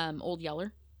 or Old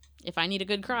Yeller. If I need a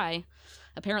good cry,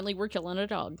 apparently we're killing a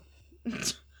dog.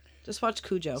 Just watch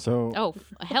Cujo. So Oh,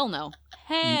 hell no.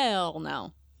 Hell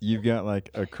no. you've got like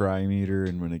a cry meter,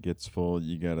 and when it gets full,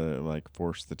 you gotta like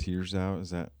force the tears out. Is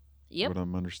that Yep. what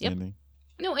I'm understanding?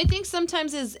 No, I think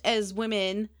sometimes as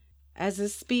women, as a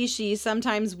species,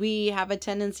 sometimes we have a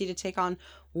tendency to take on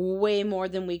way more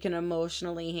than we can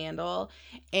emotionally handle.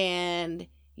 And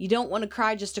you don't want to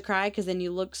cry just to cry because then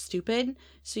you look stupid.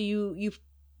 So you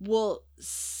will...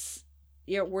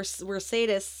 we're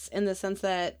sadists in the sense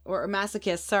that... Or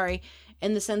masochists, sorry.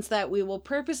 In the sense that we will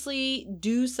purposely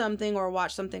do something or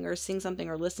watch something or sing something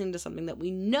or listen to something that we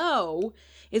know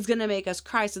is going to make us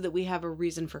cry so that we have a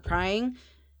reason for crying.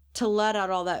 to let out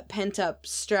all that pent up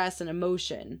stress and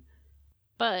emotion.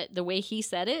 But the way he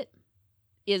said it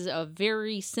is a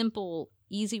very simple,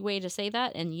 easy way to say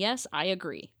that. And yes, I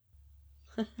agree.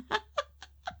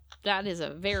 That is a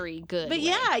very good But way.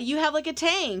 yeah, you have like a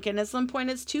tank, and at some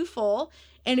point it's too full.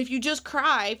 And if you just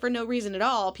cry for no reason at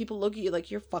all, people look at you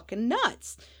like you're fucking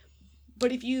nuts.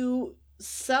 But if you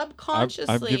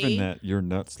subconsciously, I've given that your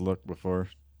nuts look before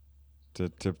to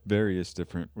various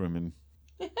different women.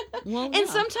 Well, and yeah.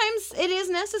 sometimes it is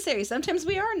necessary. Sometimes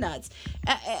we are nuts.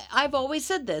 I've always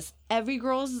said this. Every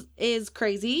girl is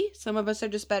crazy. Some of us are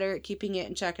just better at keeping it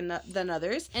in check than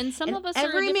others. And some And of us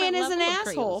every are a man different is an level of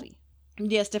asshole. crazy.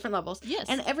 Yes, different levels. Yes.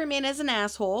 And every man is an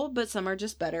asshole, but some are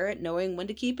just better at knowing when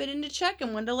to keep it into check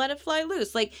and when to let it fly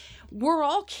loose. Like, we're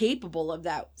all capable of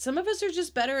that. Some of us are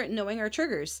just better at knowing our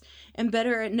triggers and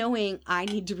better at knowing I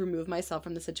need to remove myself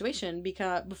from the situation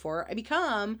before I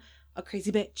become a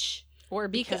crazy bitch. Or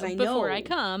Because I before know. I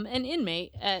come an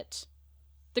inmate at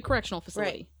the correctional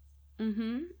facility.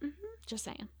 Mm-hmm. Just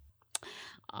saying.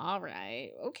 All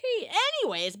right. Okay.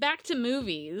 Anyways, back to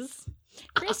movies.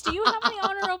 Chris, do you have any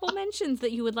honorable mentions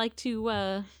that you would like to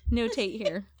notate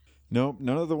here? No,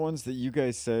 none of the ones that you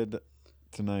guys said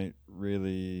tonight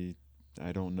really,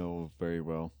 I don't know very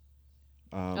well.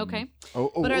 Okay.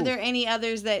 But are there any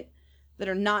others that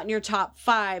are not in your top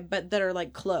 5, but that are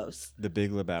like close? The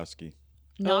Big Lebowski.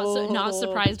 Not Oh.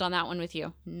 surprised on that one with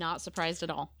you. Not surprised at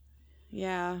all.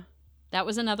 Yeah. That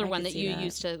was another I one could that see you that.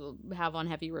 used to have on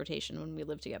heavy rotation when we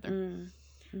lived together.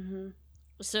 Mm-hmm.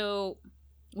 So,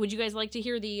 would you guys like to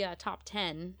hear the top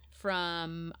 10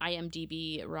 from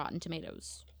IMDb Rotten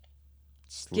Tomatoes?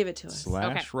 Give it to us.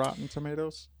 Slash Rotten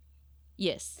Tomatoes?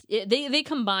 Yes. They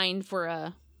combined for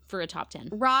a top 10.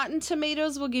 Rotten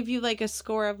Tomatoes will give you like a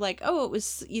score of like, oh, it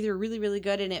was either really, really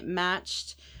good and it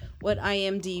matched what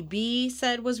IMDb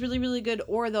said was really, really good,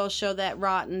 or they'll show that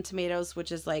Rotten Tomatoes,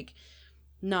 which is like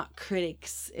not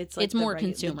critics, it's like It's more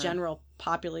consumer. the general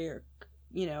population,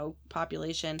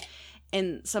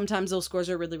 and sometimes those scores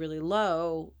are really, really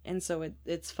low, and so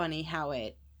it's funny how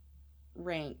it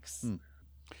ranks.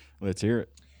 Let's hear it.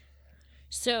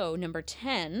 So, number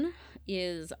 10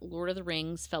 is Lord of the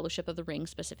Rings, Fellowship of the Ring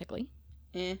specifically.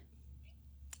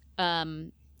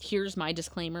 Here's my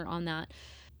disclaimer on that.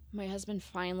 My husband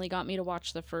finally got me to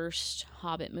watch the first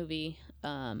Hobbit movie,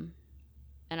 and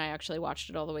I actually watched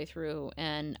it all the way through,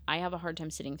 and I have a hard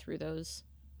time sitting through those.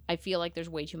 I feel like there's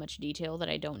way too much detail that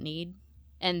I don't need,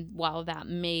 and while that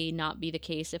may not be the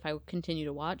case if I continue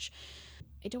to watch,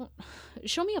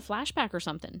 show me a flashback or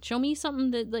something. Show me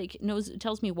something that like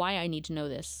tells me why I need to know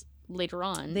this later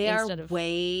on. They are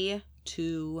way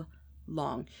too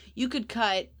long. You could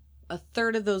cut a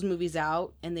third of those movies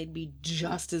out and they'd be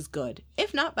just as good,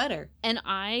 if not better. And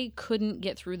I couldn't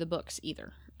get through the books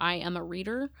either. I am a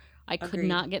reader. I could Agreed.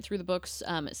 not get through the books,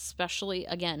 especially,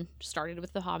 again, started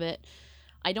with The Hobbit.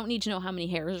 I don't need to know how many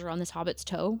hairs are on this Hobbit's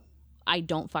toe. I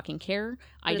don't fucking care.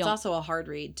 But it's also a hard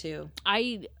read, too.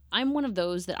 I'm one of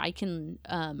those that I can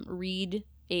read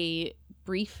a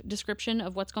brief description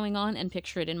of what's going on and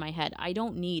picture it in my head. I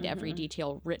don't need every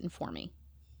detail written for me.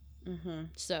 Mm-hmm.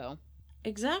 So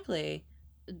Exactly.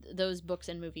 those books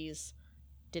and movies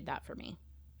did that for me.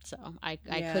 So I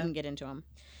Yeah. couldn't get into them.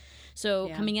 So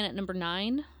Yeah. coming in at number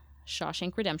 9,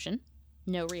 Shawshank Redemption.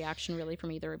 No reaction really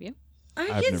from either of you. I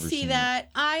I've can never see seen that.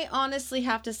 I honestly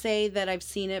have to say that I've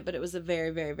seen it, but it was a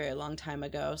very, very, very long time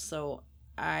ago. So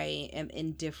I am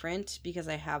indifferent because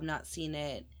I have not seen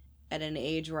it at an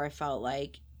age where I felt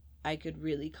like I could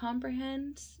really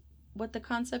comprehend what the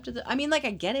concept of I mean, like,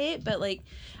 I get it, but like,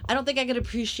 I don't think I could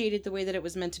appreciate it the way that it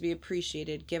was meant to be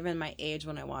appreciated given my age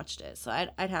when I watched it. So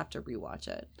I'd have to rewatch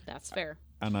it. That's fair.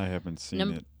 And I haven't seen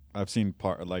it. I've seen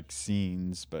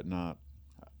scenes, but not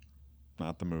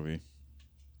the movie.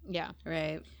 Yeah.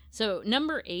 Right. So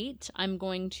number 8, I'm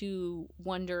going to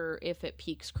wonder if it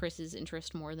piques Chris's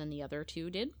interest more than the other two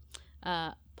did.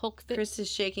 Pulp Fiction. Chris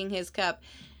is shaking his cup.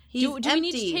 He's Do we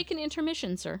need to empty. take an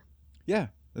intermission, sir? Yeah,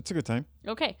 that's a good time.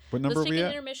 Okay. What number Let's are take we an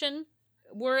at? intermission.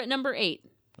 We're at number 8.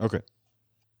 Okay.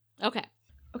 Okay.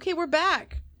 Okay, we're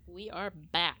back. We are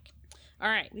back. All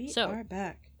right. We so are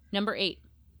back. number 8.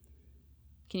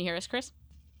 Can you hear us, Chris?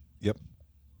 Yep.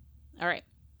 All right.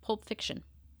 Pulp Fiction.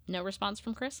 No response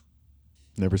from Chris?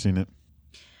 Never seen it.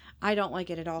 I don't like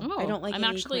it at all. Oh, I don't like I'm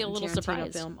any actually a Quentin little Tarantino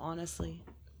surprised. film, honestly.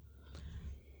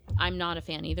 I'm not a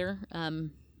fan either.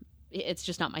 It's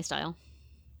just not my style.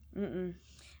 Mm-mm.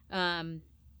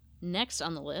 Next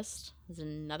on the list is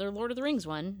another Lord of the Rings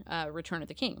one, Return of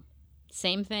the King.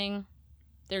 Same thing.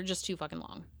 They're just too fucking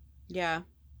long. Yeah.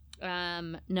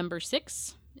 Number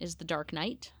 6 is The Dark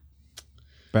Knight.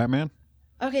 Batman?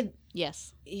 Okay.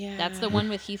 Yes. Yeah. That's the one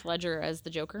with Heath Ledger as the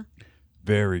Joker.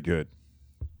 Very good.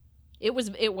 It was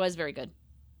very good.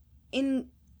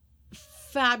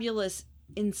 Fabulous,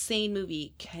 insane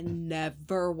movie. Can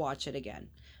never watch it again.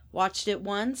 Watched it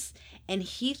once, and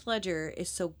Heath Ledger is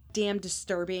so damn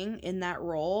disturbing in that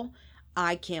role.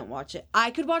 I can't watch it.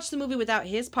 I could watch the movie without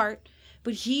his part,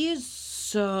 but he is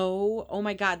so, oh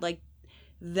my God, like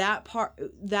that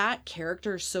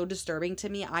character is so disturbing to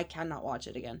me. I cannot watch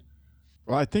it again.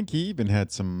 Well, I think he even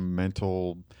had some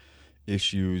mental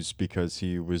issues because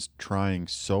he was trying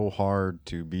so hard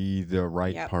to be the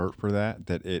right Yep. part for that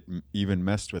it even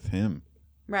messed with him.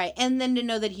 Right. And then to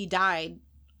know that he died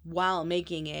while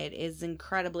making it is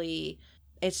incredibly,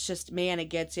 it's just, man, it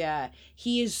gets ya.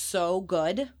 He is so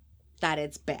good that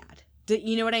it's bad.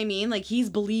 You know what I mean? Like,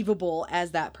 he's believable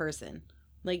as that person.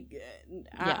 Like,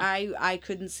 Yeah. I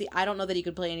couldn't see, I don't know that he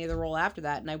could play any other role after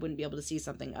that, and I wouldn't be able to see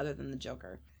something other than the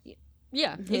Joker.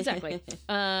 Yeah, exactly.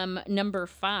 Number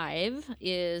 5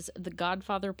 is The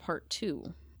Godfather Part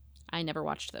 2. I never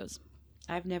watched those.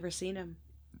 I've never seen him.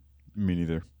 Me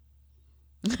neither.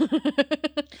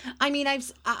 I mean,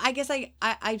 I guess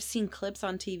I've seen clips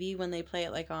on TV when they play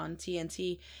it, like on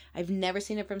TNT. I've never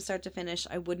seen it from start to finish.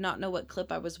 I would not know what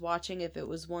clip I was watching, if it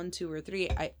was 1, 2, or 3.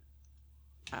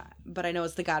 But I know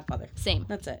it's The Godfather. Same.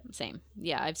 That's it. Same.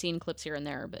 Yeah, I've seen clips here and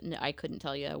there, but I couldn't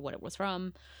tell you what it was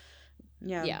from.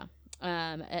 Yeah. Yeah.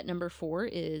 At number 4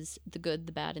 is The Good,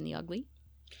 the Bad, and the Ugly.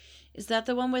 Is that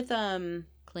the one with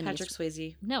Clint Patrick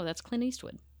Swayze? No, that's Clint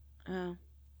Eastwood. Oh,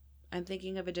 I'm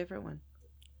thinking of a different one.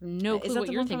 No clue Is that what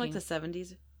the you're one from thinking. like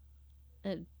the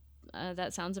 70s?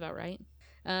 That sounds about right.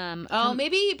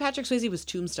 Maybe Patrick Swayze was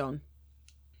Tombstone.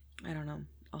 I don't know.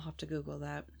 I'll have to Google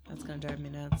that. That's gonna drive me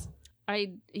nuts.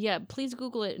 Please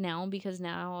Google it now, because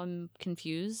now I'm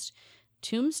confused.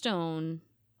 Tombstone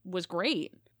was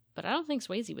great, but I don't think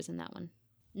Swayze was in that one.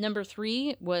 Number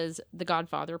 3 was The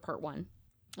Godfather Part 1.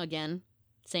 Again,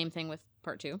 same thing with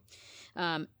Part 2.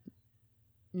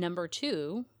 Number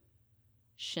 2,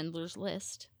 Schindler's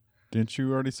List. Didn't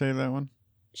you already say that one?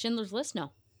 Schindler's List?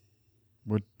 No.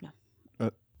 What? No.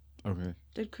 Okay.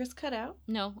 Did Chris cut out?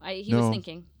 No, he No. was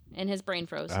thinking, and his brain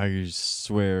froze. I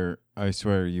swear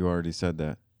you already said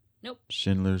that. Nope.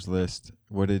 Schindler's List.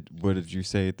 What did you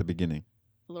say at the beginning?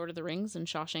 Lord of the Rings and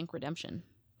Shawshank Redemption.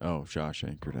 Oh,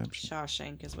 Shawshank Redemption.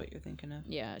 Shawshank is what you're thinking of.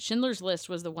 Yeah, Schindler's List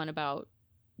was the one about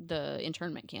the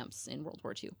internment camps in World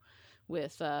War II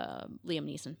with Liam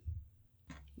Neeson.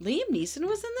 Liam Neeson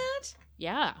was in that?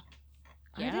 Yeah.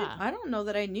 Yeah. I don't know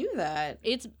that I knew that.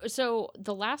 It's so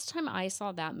the last time I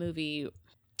saw that movie,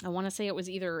 I want to say it was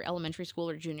either elementary school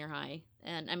or junior high.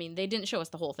 And I mean, they didn't show us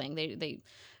the whole thing. They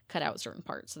cut out certain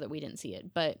parts so that we didn't see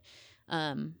it. But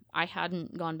I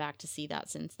hadn't gone back to see that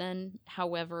since then.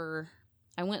 However,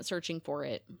 I went searching for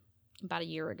it about a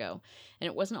year ago, and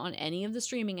it wasn't on any of the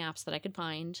streaming apps that I could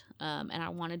find, and I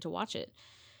wanted to watch it.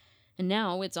 And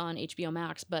now it's on HBO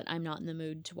Max, but I'm not in the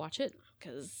mood to watch it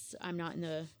because I'm not in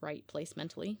the right place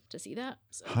mentally to see that.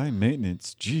 So. High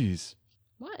maintenance. Jeez.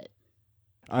 What?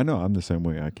 I know. I'm the same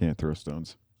way. I can't throw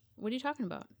stones. What are you talking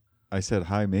about? I said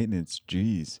high maintenance.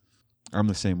 Jeez. I'm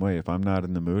the same way. If I'm not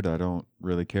in the mood, I don't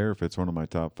really care if it's one of my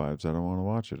top 5s. I don't want to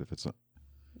watch it if it's not.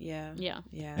 Yeah. Yeah.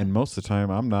 Yeah. And most of the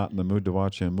time, I'm not in the mood to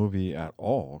watch a movie at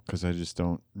all because I just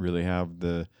don't really have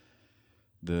the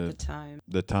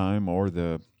time or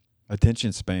the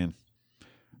attention span.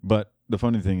 But the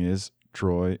funny thing is,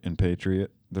 Troy and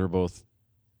Patriot, they're both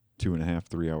 2.5,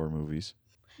 3-hour movies.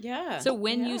 Yeah. So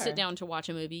when they you are. sit down to watch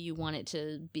a movie, you want it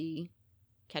to be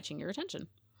catching your attention.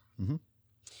 Mhm.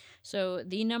 So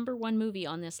the number 1 movie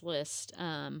on this list,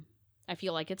 I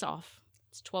feel like it's off.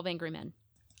 It's 12 Angry Men.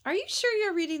 Are you sure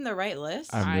you're reading the right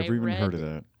list? I've never even heard of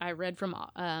that. I read from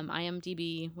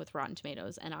IMDb with Rotten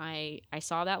Tomatoes, and I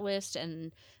saw that list,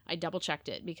 and I double-checked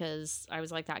it because I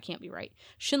was like, that can't be right.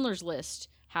 Schindler's List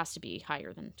has to be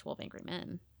higher than 12 Angry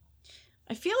Men.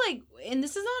 I feel like, and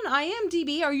this is on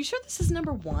IMDb. Are you sure this is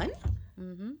number 1?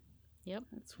 Mm-hmm. Yep.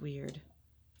 That's weird.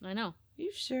 I know.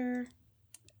 You sure?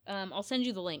 I'll send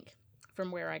you the link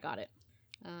from where I got it.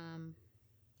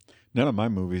 None of my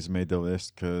movies made the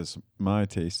list because my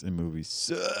taste in movies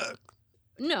suck.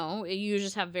 No, you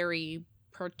just have very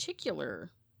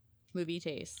particular movie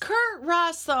taste. Kurt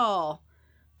Russell.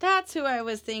 That's who I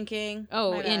was thinking.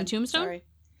 Oh, My in bad. Tombstone? Sorry.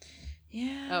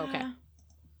 Yeah. Oh, okay.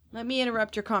 Let me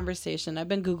interrupt your conversation. I've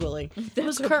been Googling. Who's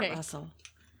That's Kurt okay. Russell?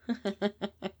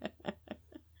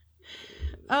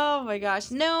 Oh my gosh.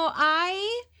 No,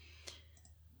 I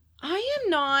am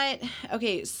not.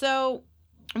 Okay, so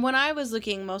when I was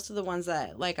looking, most of the ones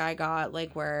that like I got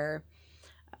like were,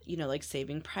 like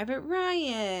Saving Private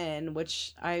Ryan,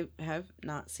 which I have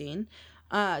not seen.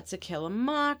 To Kill a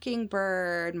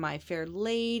Mockingbird, My Fair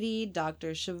Lady,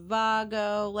 Dr.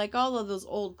 Zhivago, like all of those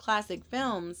old classic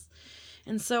films.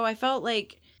 And so I felt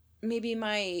like maybe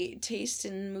my taste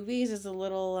in movies is a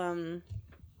little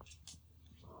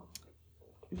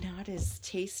not as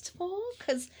tasteful,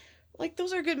 because like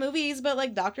those are good movies, but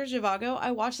like Dr. Zhivago,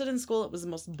 I watched it in school. It was the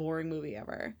most boring movie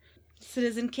ever.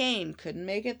 Citizen Kane, couldn't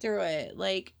make it through it.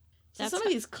 Like, so some of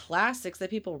these classics that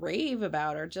people rave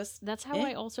about are just That's how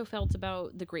I also felt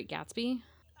about The Great Gatsby.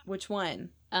 Which one?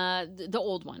 The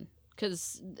old one,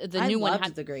 because I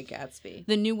loved The Great Gatsby.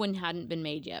 The new one hadn't been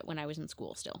made yet when I was in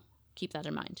school. Still, keep that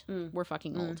in mind. We're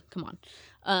fucking old. Come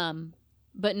on.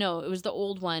 But no, it was the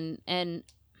old one, and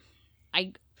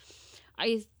I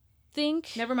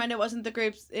think. Never mind. It wasn't the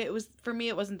grapes. It was, for me,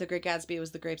 it wasn't The Great Gatsby. It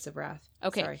was The Grapes of Wrath.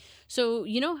 Okay. Sorry. So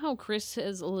you know how Chris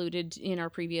has alluded in our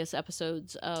previous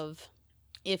episodes of,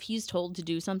 if he's told to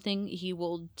do something, he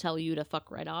will tell you to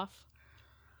fuck right off.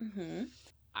 Mm-hmm.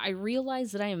 I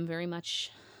realize that I am very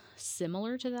much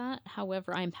similar to that.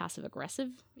 However, I am passive aggressive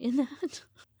in that.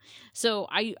 So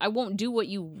I won't do what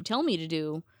you tell me to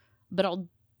do, but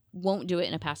won't do it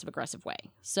in a passive aggressive way.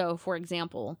 So, for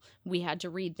example, we had to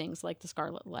read things like The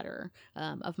Scarlet Letter,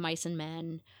 of Mice and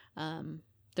Men,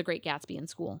 The Great Gatsby in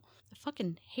school. I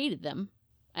fucking hated them.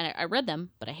 And I read them,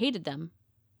 but I hated them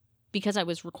because I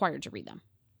was required to read them.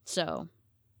 So,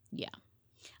 yeah.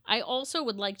 I also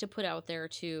would like to put out there,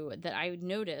 too, that I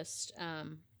noticed.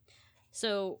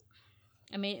 So,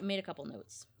 I made a couple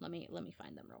notes. Let me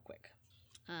find them real quick.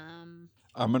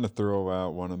 I'm going to throw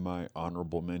out one of my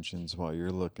honorable mentions while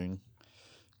you're looking.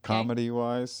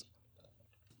 Comedy-wise,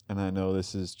 and I know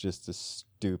this is just a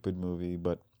stupid movie,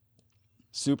 but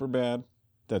Superbad,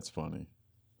 that's funny.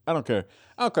 I don't care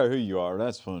who you are,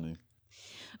 that's funny.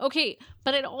 Okay,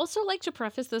 but I'd also like to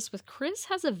preface this with Chris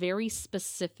has a very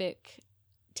specific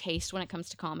taste when it comes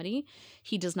to comedy.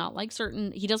 He does not like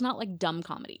dumb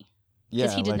comedy. Yeah,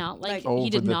 he did not like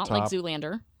over-the-top.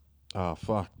 Zoolander. Oh,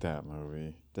 fuck that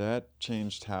movie. That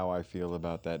changed how I feel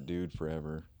about that dude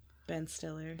forever. Ben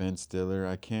Stiller.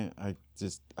 I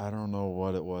don't know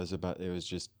what it was about. It was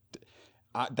just,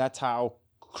 that's how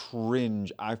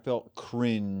cringe. I felt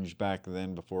cringe back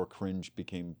then before cringe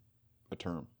became a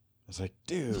term. I was like,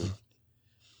 dude,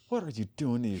 what are you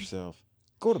doing to yourself?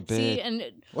 Go to bed. See, and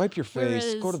wipe your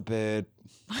face. Go to bed.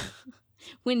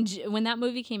 When that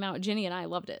movie came out, Ginny and I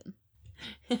loved it.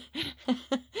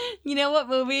 You know what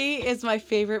movie is my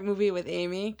favorite movie with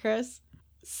Amy, Chris?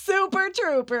 Super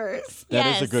Troopers.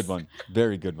 That is a good one.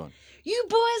 Very good one. You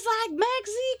boys like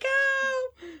Mexico?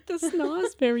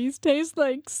 The snozberries taste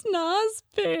like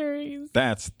snozberries.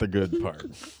 That's the good part.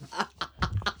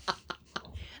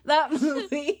 That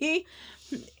movie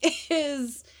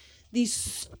is the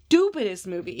stupidest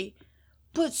movie,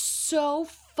 but so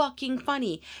fucking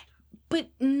funny. But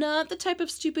not the type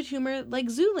of stupid humor like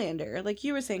Zoolander, like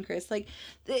you were saying, Chris. Like,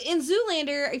 in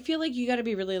Zoolander, I feel like you got to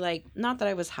be really, like, not that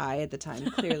I was high at the time,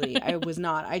 clearly. I was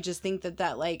not. I just think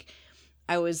that, like,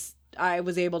 I was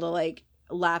able to, like,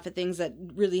 laugh at things that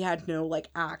really had no, like,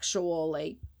 actual,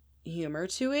 like, humor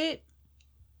to it.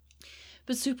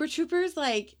 But Super Troopers,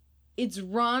 like, it's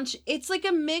raunch. It's like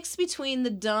a mix between the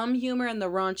dumb humor and the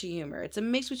raunchy humor. It's a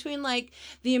mix between like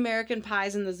the American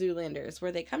Pies and the Zoolanders,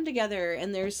 where they come together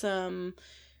and there's some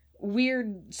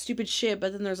weird, stupid shit,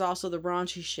 but then there's also the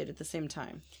raunchy shit at the same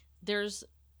time.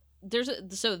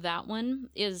 So that one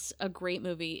is a great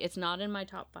movie. It's not in my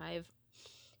top 5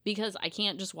 because I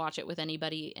can't just watch it with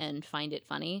anybody and find it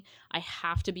funny. I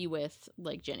have to be with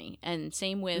like Ginny, and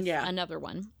same with another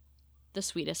one, The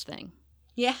Sweetest Thing.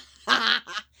 Yeah.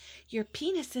 Your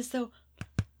penis is so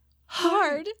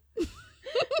hard.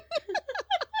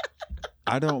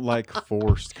 I don't like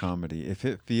forced comedy. If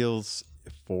it feels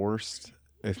forced,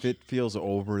 if it feels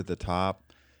over the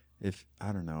top,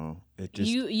 I don't know, it just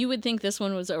you would think this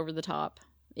one was over the top.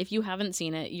 If you haven't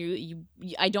seen it, you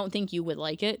I don't think you would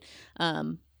like it.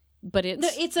 But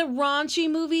it's a raunchy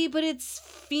movie, but it's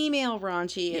female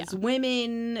raunchy. It's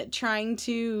women trying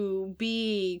to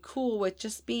be cool with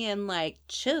just being like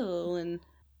chill, and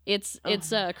it's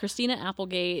Christina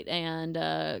Applegate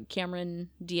and Cameron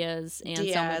Diaz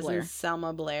and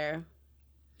Selma Blair.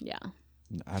 Yeah.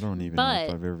 I don't even know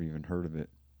if I've ever even heard of it.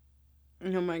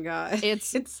 Oh my god.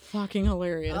 It's fucking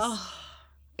hilarious. Oh,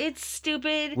 it's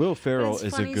stupid. Will Ferrell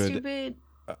is funny, a good stupid.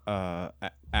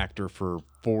 Actor for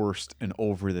forced and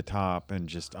over the top and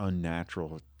just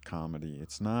unnatural comedy.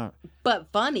 It's not, but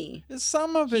funny.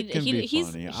 Some of it can be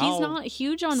funny. He's not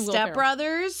huge on Will Step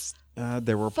Brothers.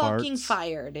 There were fucking parts,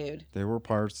 fire, dude. There were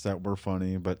parts that were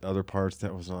funny, but other parts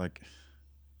that was like,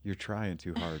 you're trying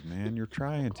too hard, man. You're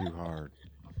trying too hard.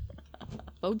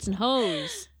 Boats and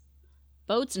Hoes.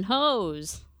 Boats and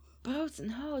hoes. Boats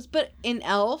and hoes. But in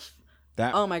Elf,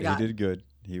 That oh my God. he did good.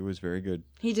 He was very good.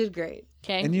 he did great.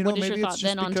 Okay. And, you what know, is your maybe it's thought just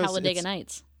then on because Talladega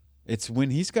Nights? It's when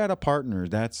he's got a partner.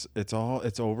 It's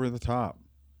over the top.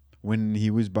 When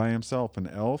he was by himself, an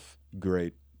Elf,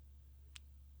 great,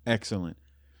 excellent.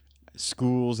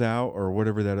 School's out or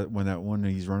whatever when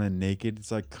he's running naked,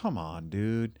 it's like, come on,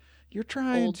 dude, you're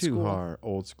trying Old too school. hard.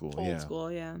 Old school, yeah. Old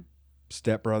school, yeah.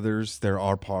 Step Brothers, there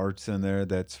are parts in there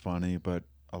that's funny, but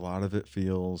a lot of it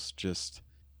feels just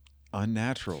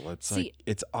unnatural. It's See, like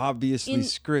it's obviously in-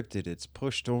 scripted. It's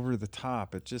pushed over the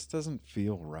top. It just doesn't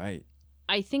feel right.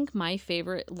 I think my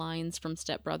favorite lines from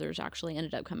Step Brothers actually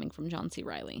ended up coming from John C.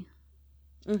 Reilly.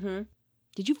 Mm-hmm.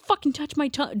 Did you fucking touch my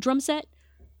drum set?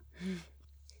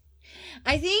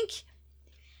 I think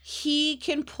he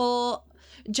can pull.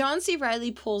 John C.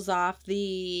 Reilly pulls off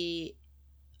the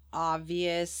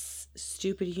obvious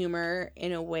stupid humor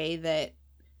in a way that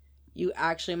you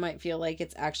actually might feel like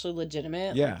it's actually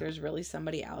legitimate. Yeah. Like there's really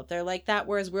somebody out there like that.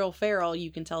 Whereas Will Ferrell,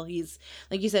 you can tell he's,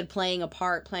 like you said, playing a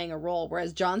part, playing a role.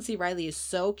 Whereas John C. Reilly is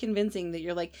so convincing that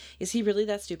you're like, is he really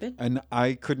that stupid? And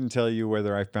I couldn't tell you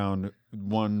whether I found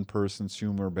one person's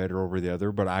humor better over the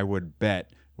other, but I would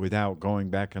bet, without going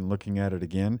back and looking at it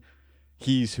again,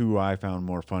 he's who I found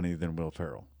more funny than Will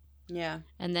Ferrell. Yeah.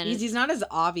 And then He's not as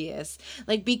obvious.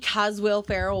 Like, because Will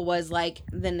Ferrell was like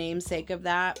the namesake of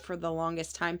that for the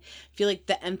longest time, I feel like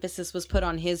the emphasis was put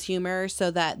on his humor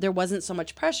so that there wasn't so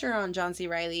much pressure on John C.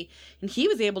 Reilly, and he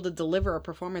was able to deliver a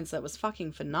performance that was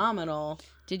fucking phenomenal.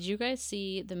 did you guys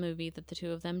see the movie that the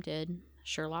two of them did,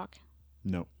 Sherlock?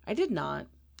 No. I did not.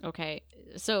 Okay,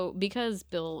 so because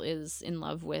Bill is in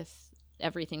love with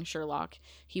everything Sherlock,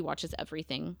 he watches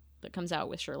everything that comes out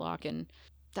with Sherlock, and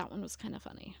that one was kind of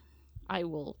funny. I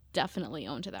will definitely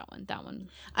own to that one. That one.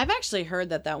 I've actually heard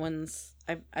that one's.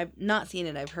 I've not seen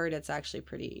it. I've heard it's actually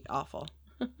pretty awful.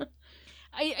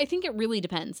 I think it really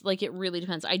depends. Like, it really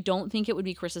depends. I don't think it would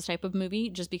be Chris's type of movie,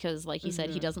 just because, like he said,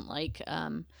 he doesn't like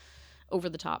over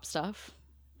the top stuff,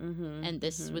 and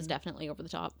this was definitely over the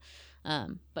top.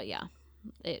 But yeah,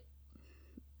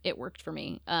 it worked for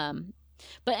me.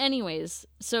 But anyways,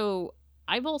 so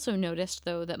I've also noticed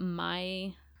though that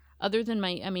other than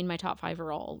my top 5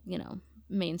 are all,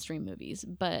 mainstream movies,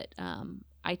 but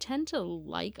I tend to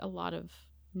like a lot of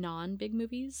non-big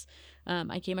movies.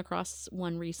 I came across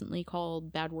one recently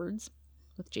called Bad Words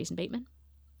with Jason Bateman.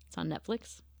 It's on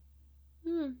Netflix.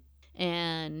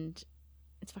 And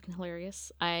it's fucking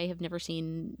hilarious. I have never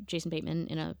seen Jason Bateman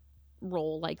in a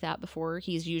role like that before.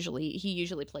 He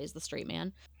usually plays the straight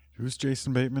man. Who's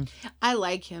Jason Bateman? I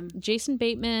like him. Jason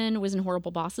Bateman was in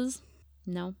Horrible Bosses.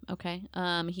 No? Okay.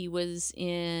 He was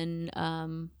in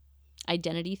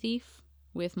Identity Thief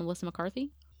with Melissa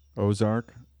McCarthy.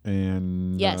 Ozark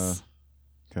and Yes.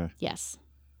 Okay. Yes,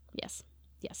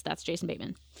 that's Jason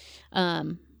Bateman.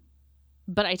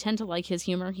 But I tend to like his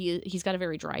humor. He's got a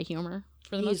very dry humor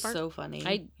for the most part. He's so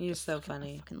funny. He's so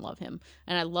funny. I fucking love him.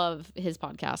 And I love his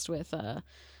podcast with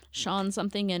Sean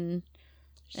something and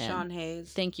Sean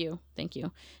Hayes. Thank you.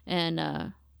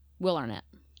 And Will Arnett.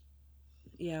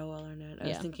 Yeah, Will Arnett. I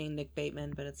was Yeah. thinking Nick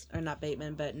Bateman, but or not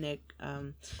Bateman, but Nick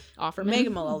Offerman.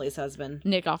 Megan Mullally's husband.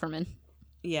 Nick Offerman.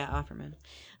 Yeah, Offerman.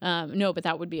 No, but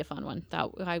that would be a fun one.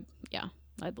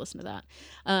 I'd listen to that.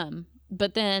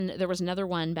 But then there was another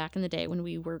one back in the day when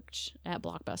we worked at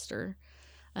Blockbuster.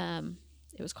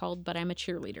 It was called But I'm a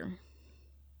Cheerleader.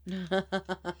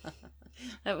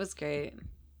 That was great.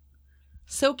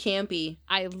 So campy.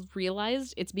 I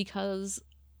realized it's because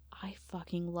I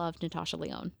fucking love Natasha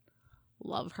Lyonne.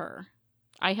 Love her.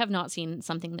 I have not seen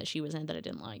something that she was in that I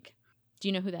didn't like. Do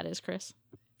you know who that is, Chris?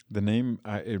 The name,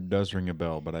 it does ring a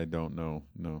bell, but I don't know.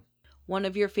 No. One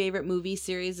of your favorite movie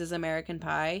series is American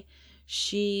Pie.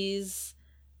 She's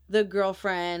the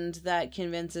girlfriend that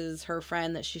convinces her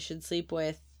friend that she should sleep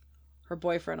with her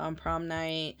boyfriend on prom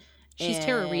night. She's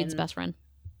Tara Reid's best friend.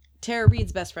 Tara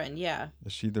Reid's best friend, yeah.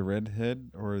 Is she the redhead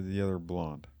or the other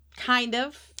blonde? Kind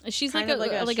of. She's Kind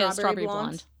like of a strawberry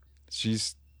blonde.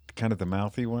 She's kind of the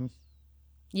mouthy one?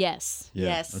 Yes. Yeah.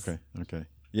 Yes. Okay.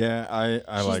 Yeah,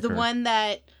 I like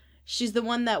her. She's the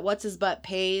one that what's his butt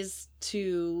pays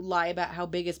to lie about how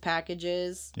big his package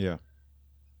is. Yeah.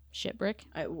 Shitbrick.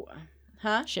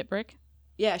 Huh? Shitbrick.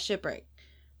 Yeah, Shipwreck.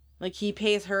 Like, he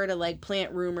pays her to, like,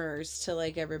 plant rumors to,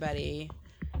 like, everybody.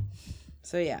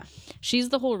 So, yeah. She's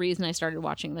the whole reason I started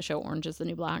watching the show Orange is the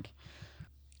New Black.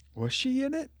 Was she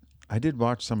in it? I did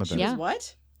watch some of that. She Yeah. was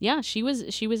what? Yeah, she was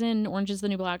in Orange is the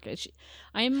New Black.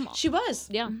 She was.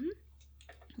 Yeah. Mm-hmm.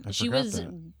 I forgot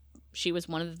that. She was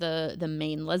one of the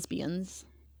main lesbians.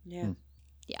 Yeah.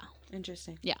 Yeah.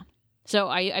 Interesting. Yeah. So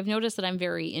I've noticed that I'm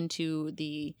very into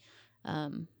the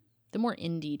the more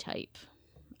indie type,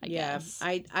 I guess.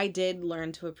 I did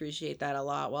learn to appreciate that a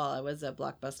lot while I was at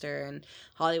Blockbuster and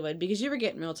Hollywood, because you were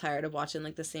getting real tired of watching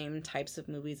like the same types of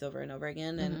movies over and over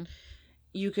again, and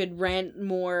you could rent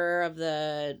more of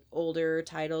the older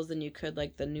titles than you could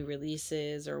like the new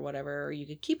releases or whatever, or you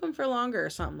could keep them for longer or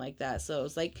something like that. So it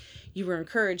was like you were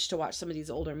encouraged to watch some of these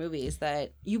older movies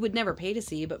that you would never pay to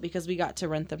see, but because we got to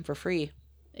rent them for free.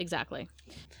 Exactly.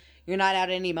 You're not out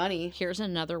any money. Here's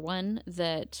another one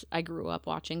that I grew up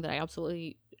watching that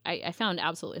I found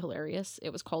absolutely hilarious. It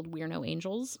was called We're No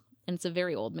Angels, and it's a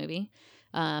very old movie.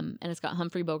 And it's got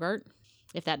Humphrey Bogart,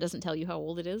 if that doesn't tell you how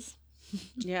old it is.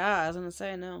 Yeah, I was gonna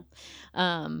say no.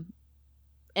 And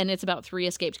it's about 3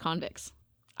 escaped convicts.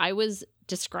 I was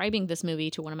describing this movie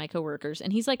to one of my coworkers,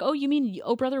 and he's like, "Oh, you mean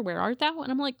Oh Brother, Where Art Thou?"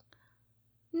 And I'm like,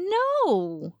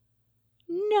 No.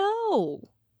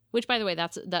 Which, by the way,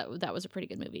 that was a pretty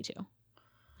good movie too.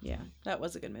 Yeah, that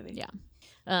was a good movie. Yeah.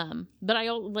 But I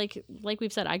like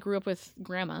we've said, I grew up with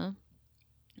Grandma,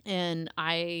 and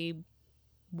I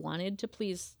wanted to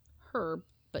please her,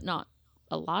 but not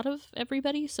a lot of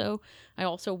everybody. So I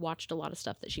also watched a lot of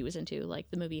stuff that she was into,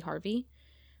 like the movie Harvey.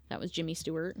 That was Jimmy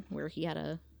Stewart, where he had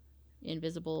a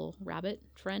invisible rabbit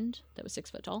friend that was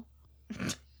 6 foot tall.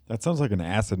 That sounds like an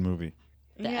acid movie.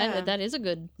 That is a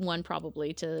good one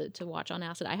probably to watch on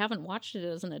acid. I haven't watched it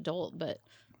as an adult, but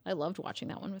I loved watching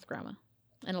that one with Grandma,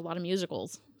 and a lot of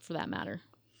musicals for that matter.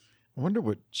 I wonder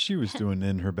what she was doing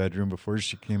in her bedroom before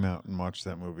she came out and watched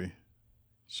that movie.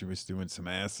 She was doing some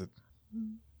acid.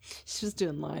 She was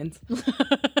doing lines.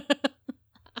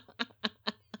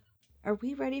 Are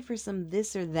we ready for some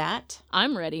this or that?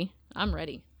 I'm ready.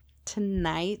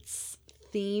 Tonight's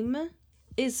theme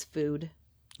is food.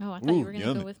 Oh, I thought you were going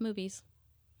to go with movies.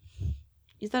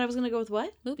 You thought I was going to go with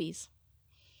what? Movies.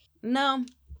 No.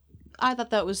 I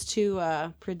thought that was too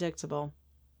predictable.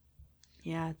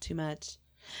 Yeah, too much.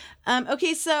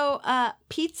 Okay, so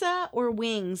pizza or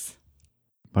wings?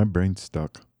 My brain's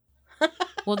stuck.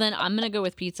 Well, then I'm going to go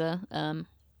with pizza.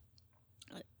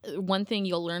 One thing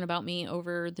you'll learn about me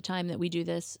over the time that we do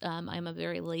this, I'm a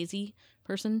very lazy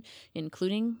person,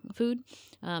 including food.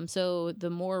 So the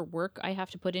more work I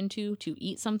have to put into to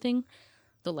eat something,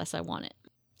 the less I want it.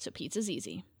 So pizza's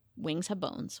easy. Wings have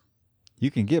bones.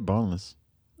 You can get boneless.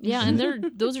 Yeah,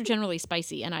 and those are generally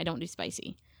spicy, and I don't do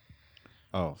spicy.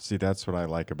 Oh, see, that's what I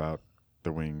like about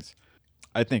the wings.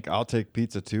 I think I'll take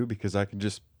pizza too, because I can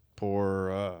just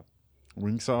pour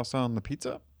wing sauce on the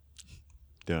pizza.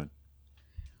 Done.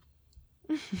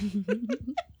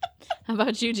 How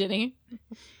about you, Ginny?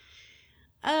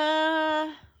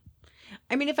 I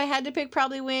mean, if I had to pick,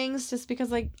 probably wings, just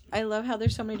because like I love how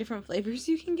there's so many different flavors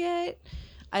you can get.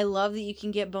 I love that you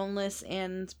can get boneless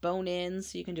and bone-in,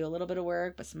 so you can do a little bit of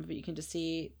work, but some of it you can just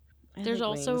eat.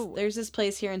 There's this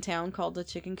place here in town called the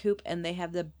Chicken Coop, and they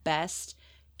have the best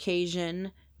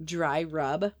Cajun dry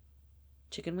rub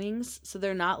chicken wings. So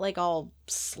they're not like all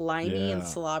slimy and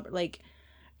slobber,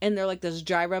 and they're like this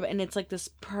dry rub, and it's like this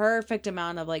perfect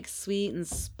amount of like sweet and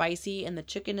spicy, and the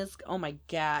chicken is, oh my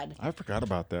God. I forgot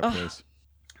about that place.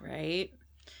 Right?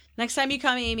 Next time you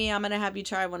come, Amy, I'm going to have you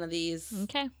try one of these.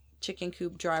 Okay. Chicken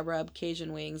Coop dry rub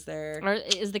Cajun wings there.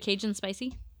 Is the Cajun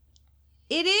spicy?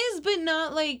 It is, but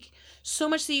not like so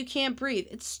much that you can't breathe.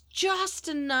 It's just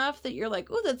enough that you're like,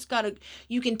 oh,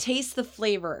 you can taste the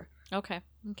flavor. Okay.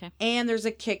 And there's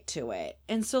a kick to it.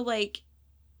 And so like,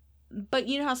 but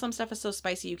you know how some stuff is so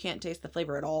spicy you can't taste the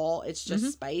flavor at all? It's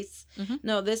just spice. Mm-hmm.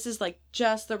 No, this is like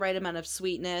just the right amount of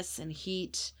sweetness and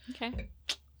heat. Okay.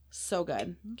 So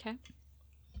good. Okay.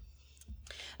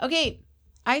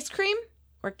 Ice cream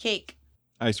or cake?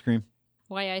 Ice cream.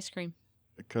 Why ice cream?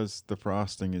 Because the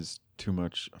frosting is too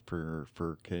much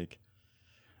for cake.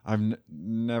 I've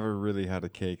never really had a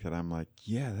cake that I'm like,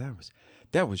 yeah,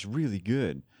 that was really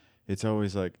good. It's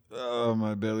always like, oh,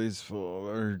 my belly's full,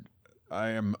 or I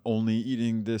am only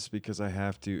eating this because I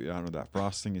have to. I don't know, that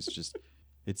frosting is just,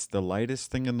 it's the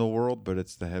lightest thing in the world, but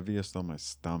it's the heaviest on my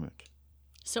stomach.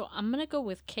 So I'm going to go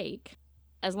with cake,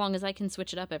 as long as I can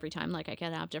switch it up every time. Like I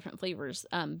can have different flavors,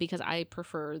 because I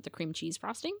prefer the cream cheese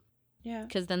frosting. Yeah.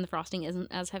 Because then the frosting isn't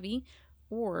as heavy.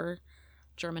 Or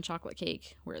German chocolate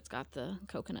cake, where it's got the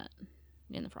coconut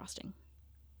in the frosting.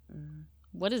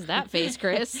 What is that face,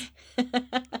 Chris?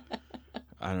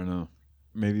 I don't know.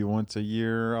 Maybe once a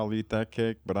year I'll eat that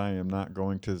cake, but I am not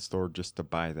going to the store just to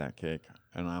buy that cake.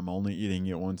 And I'm only eating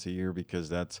it once a year because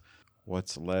that's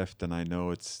what's left, and I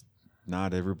know it's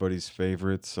not everybody's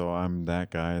favorite, so I'm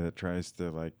that guy that tries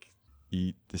to like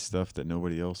eat the stuff that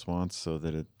nobody else wants so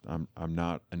that I'm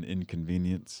not an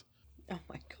inconvenience. Oh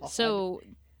my God. So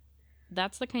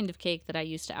that's the kind of cake that I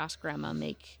used to ask Grandma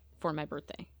make for my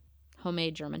birthday.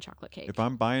 Homemade German chocolate cake. If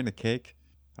I'm buying a cake,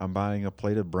 I'm buying a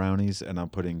plate of brownies and I'm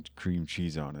putting cream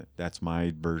cheese on it. That's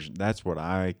my version. That's what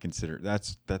I consider.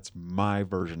 That's my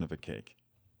version of a cake.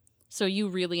 So you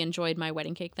really enjoyed my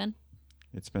wedding cake then?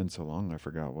 It's been so long, I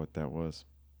forgot what that was.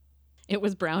 It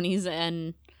was brownies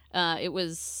and it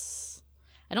was,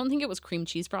 I don't think it was cream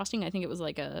cheese frosting. I think it was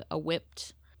like a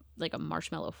whipped, like a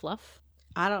marshmallow fluff.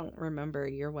 I don't remember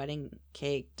your wedding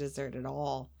cake dessert at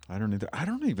all. I don't either. I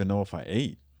don't even know if I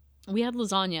ate. We had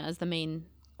lasagna as the main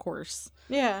course.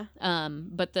 Yeah.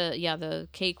 But the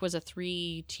cake was a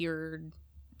 3-tiered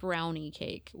brownie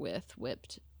cake with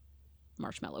whipped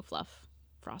marshmallow fluff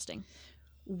frosting.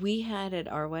 We had at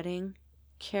our wedding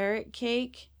carrot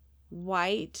cake,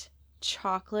 white,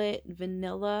 chocolate,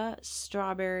 vanilla,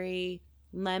 strawberry,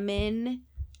 lemon,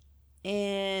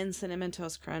 and cinnamon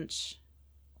toast crunch.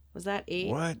 Was that 8?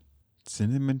 What?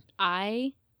 Cinnamon?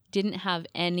 I didn't have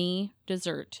any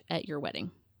dessert at your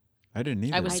wedding. I didn't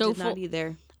either. I was I so did full. not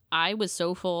either. I was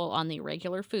so full on the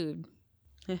regular food.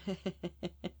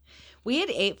 We had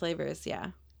 8 flavors, yeah.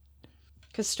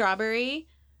 Because strawberry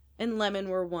and lemon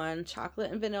were one.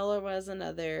 Chocolate and vanilla was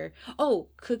another. Oh,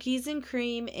 cookies and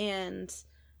cream and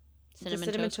the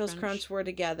cinnamon toast crunch were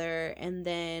together. And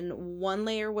then one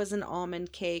layer was an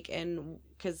almond cake, and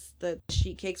because the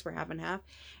sheet cakes were half and half.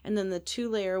 And then the 2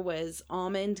 layer was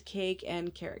almond cake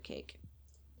and carrot cake.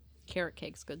 Carrot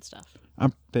cake's good stuff.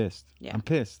 I'm pissed. Yeah. I'm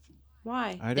pissed.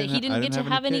 Why? He didn't get to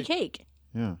have any cake.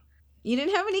 Yeah. You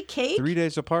didn't have any cake? 3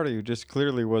 days apart, you just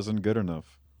clearly wasn't good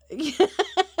enough.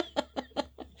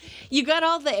 You got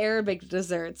all the Arabic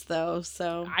desserts though,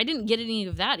 so I didn't get any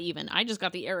of that even. I just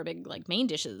got the Arabic like main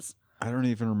dishes. I don't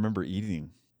even remember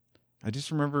eating. I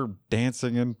just remember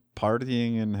dancing and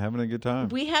partying and having a good time.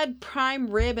 we had prime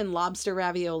rib and lobster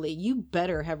ravioli. You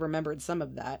better have remembered some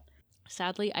of that.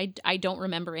 Sadly, I don't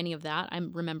remember any of that. I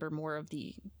remember more of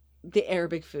the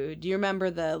Arabic food. Do you remember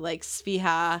the like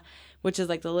sfiha, which is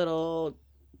like the little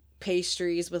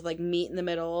pastries with like meat in the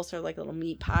middle, sort of like a little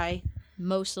meat pie?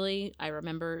 mostly. I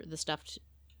remember the stuffed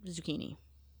zucchini.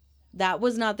 That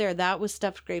was not there. That was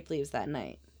stuffed grape leaves that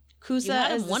night. Kusa You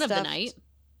had is them one of the stuffed- night.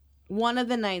 One of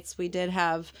the nights we did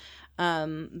have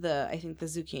I think the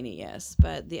zucchini, yes,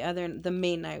 but the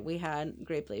main night we had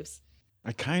grape leaves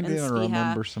I kind and of sfiha.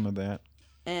 remember some of that.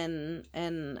 and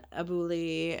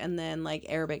abuli, and then like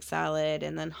Arabic salad,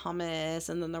 and then hummus,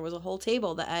 and then there was a whole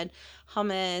table that had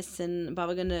hummus and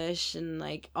baba ganoush and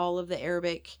like all of the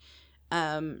Arabic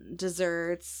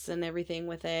desserts and everything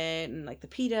with it, and like the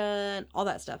pita and all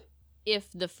that stuff. If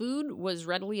the food was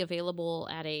readily available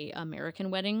at a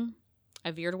American wedding, I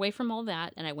veered away from all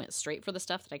that and I went straight for the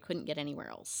stuff that I couldn't get anywhere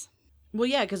else. Well,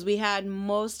 yeah, because we had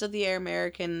most of the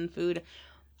American food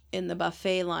in the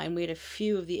buffet line. We had a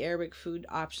few of the Arabic food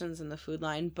options in the food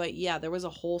line, but yeah, there was a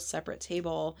whole separate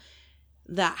table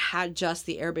that had just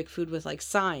the Arabic food with like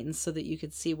signs so that you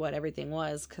could see what everything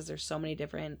was, because there's so many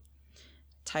different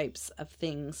types of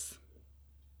things.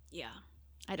 Yeah.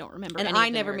 I don't remember. And any of I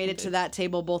the never made American it to food. that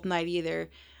table both night either.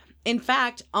 In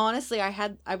fact, honestly,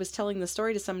 I was telling the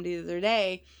story to somebody the other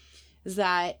day, is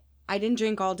that I didn't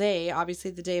drink all day, obviously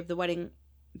the day of the wedding,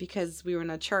 because we were in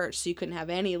a church, so you couldn't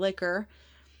have any liquor.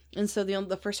 And so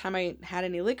the first time I had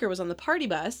any liquor was on the party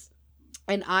bus.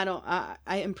 And I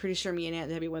am pretty sure me and Aunt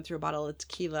Debbie went through a bottle of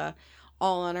tequila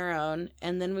all on our own.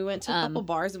 And then we went to a couple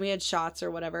bars and we had shots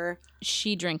or whatever.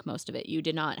 She drank most of it. You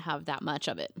did not have that much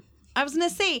of it. I was going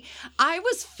to say, I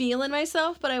was feeling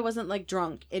myself, but I wasn't like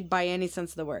drunk by any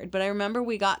sense of the word. But I remember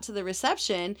we got to the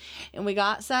reception and we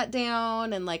got sat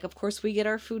down, and like, of course we get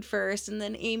our food first. And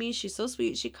then Amy, she's so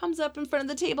sweet. She comes up in front of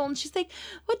the table and she's like,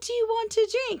 "What do you want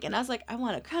to drink?" And I was like, "I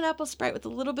want a pineapple Sprite with a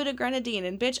little bit of grenadine."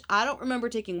 And bitch, I don't remember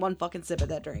taking one fucking sip of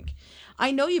that drink.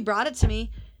 I know you brought it to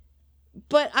me,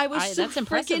 but I was so That's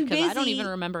impressive freaking busy. because I don't even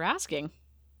remember asking.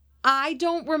 I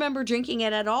don't remember drinking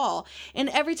it at all. And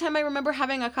every time I remember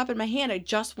having a cup in my hand, I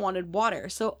just wanted water.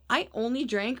 So I only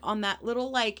drank on that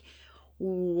little like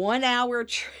 1 hour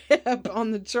trip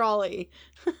on the trolley.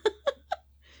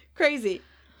 Crazy.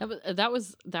 That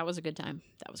was a good time.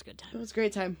 That was a good It time. was a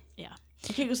great time. Yeah.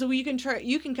 Okay, so you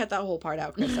can cut that whole part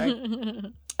out, Chris.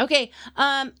 Sorry. Okay.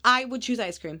 I would choose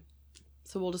ice cream.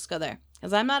 So we'll just go there.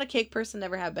 Because I'm not a cake person,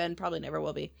 never have been, probably never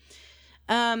will be.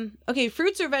 Okay,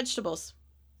 fruits or vegetables?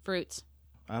 Fruits.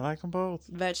 I like them both.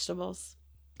 Vegetables.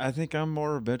 I think I'm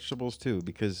more vegetables too,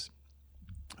 because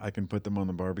I can put them on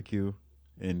the barbecue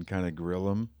and kind of grill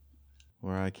them,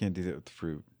 where I can't do that with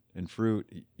fruit. And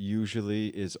fruit usually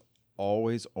is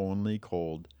always only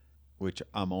cold, which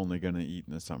I'm only going to eat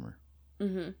in the summer.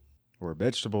 Mm-hmm. Or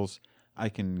vegetables, I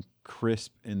can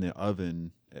crisp in the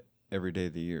oven every day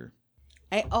of the year.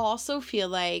 I also feel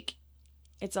like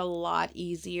it's a lot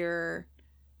easier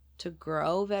to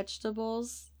grow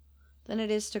vegetables than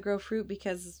it is to grow fruit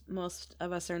because most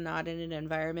of us are not in an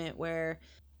environment where,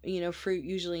 fruit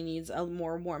usually needs a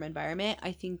more warm environment.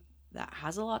 I think that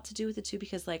has a lot to do with it too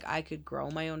because like I could grow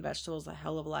my own vegetables a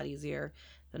hell of a lot easier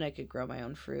than I could grow my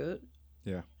own fruit.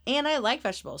 Yeah. And I like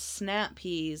vegetables. Snap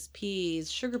peas,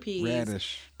 sugar peas,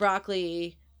 Radish.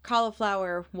 broccoli,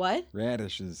 cauliflower, what?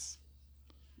 Radishes.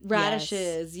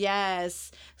 Radishes, yes.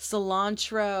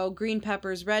 Cilantro, green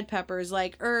peppers, red peppers,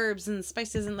 like herbs and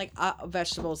spices and like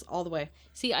vegetables all the way.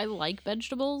 See, I like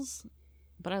vegetables,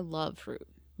 but I love fruit.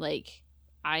 Like,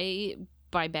 I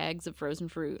buy bags of frozen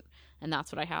fruit, and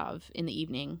that's what I have in the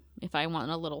evening. If I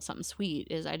want a little something sweet,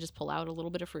 is I just pull out a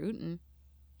little bit of fruit and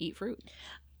eat fruit.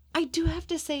 I do have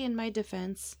to say in my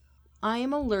defense, I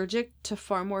am allergic to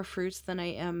far more fruits than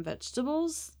I am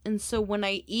vegetables. And so when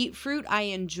I eat fruit, I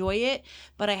enjoy it,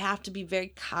 but I have to be very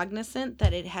cognizant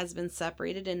that it has been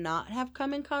separated and not have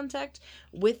come in contact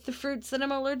with the fruits that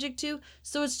I'm allergic to.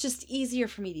 So it's just easier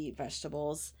for me to eat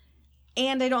vegetables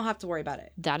and I don't have to worry about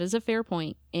it. That is a fair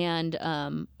point. And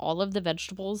all of the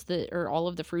vegetables or all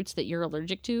of the fruits that you're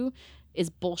allergic to is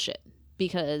bullshit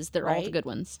because they're all the Right? good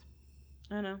ones.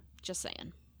 I know. Just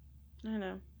saying. I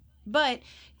know. But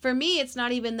for me, it's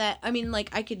not even that. I mean, like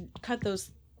I could cut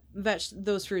those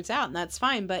fruits out and that's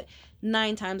fine. But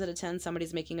 9 times out of 10,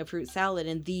 somebody's making a fruit salad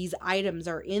and these items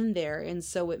are in there. And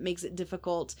so it makes it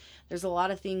difficult. There's a lot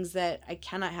of things that I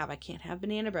cannot have. I can't have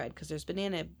banana bread because there's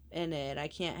banana in it. I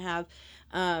can't have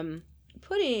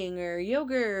pudding or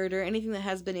yogurt or anything that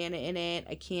has banana in it.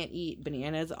 I can't eat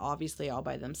bananas, obviously, all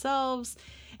by themselves.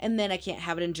 And then I can't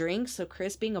have it in drinks. So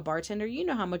Chris, being a bartender, you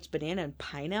know how much banana and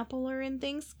pineapple are in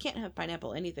things. Can't have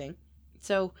pineapple anything.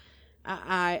 So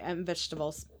I'm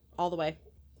vegetables all the way.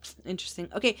 Interesting.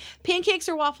 Okay, pancakes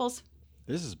or waffles?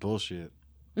 This is bullshit.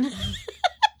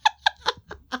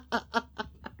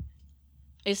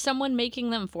 Is someone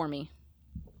making them for me?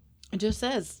 It just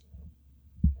says,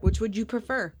 which would you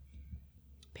prefer?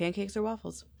 Pancakes or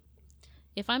waffles?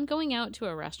 If I'm going out to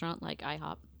a restaurant like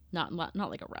IHOP, not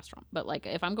like a restaurant, but like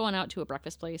if I'm going out to a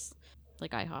breakfast place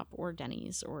like IHOP or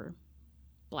Denny's or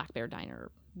Black Bear Diner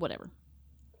or whatever,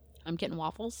 I'm getting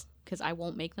waffles because I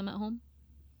won't make them at home.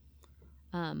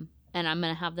 And I'm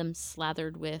going to have them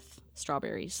slathered with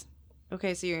strawberries.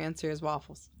 Okay, so your answer is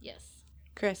waffles. Yes.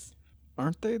 Chris?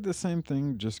 Aren't they the same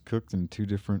thing, just cooked in 2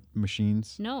 different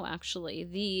machines? No, actually.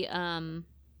 The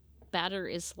batter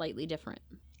is slightly different.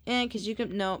 And because you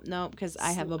can, no, because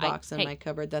I have a box in my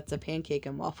cupboard that's a pancake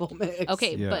and waffle mix.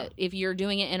 Okay, Yeah. but if you're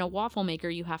doing it in a waffle maker,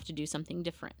 you have to do something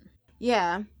different.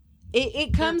 Yeah.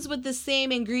 It comes with the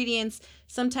same ingredients.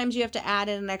 Sometimes you have to add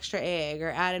in an extra egg or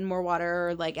add in more water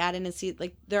or like add in a seed.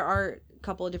 Like there are a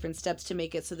couple of different steps to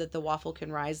make it so that the waffle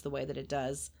can rise the way that it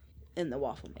does in the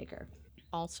waffle maker.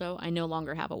 Also, I no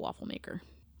longer have a waffle maker.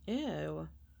 Ew.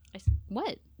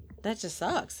 What? That just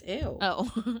sucks. Ew.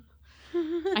 Oh.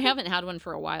 I haven't had one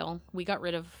for a while. We got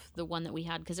rid of the one that we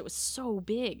had because it was so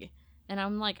big. And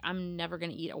I'm like, I'm never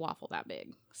going to eat a waffle that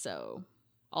big. So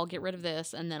I'll get rid of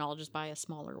this and then I'll just buy a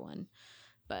smaller one.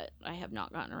 But I have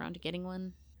not gotten around to getting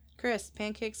one. Chris,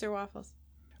 pancakes or waffles?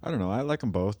 I don't know. I like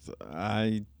them both.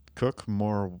 I cook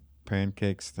more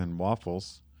pancakes than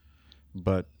waffles,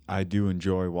 but I do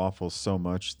enjoy waffles so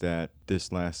much that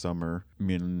this last summer,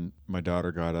 me and my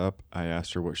daughter got up. I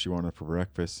asked her what she wanted for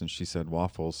breakfast, and she said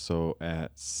waffles. So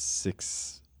at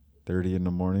 6:30 in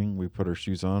the morning, we put our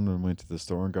shoes on and went to the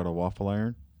store and got a waffle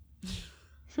iron.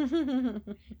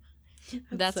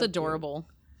 That's so adorable.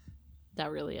 That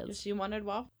really cute. is. She wanted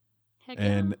waffles? Heck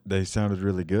And yeah. they sounded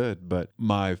really good. But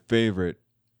my favorite,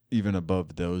 even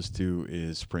above those 2,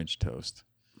 is French toast.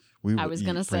 We I would was eat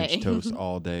gonna French say. toast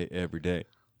all day, every day.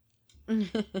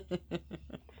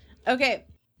 Okay.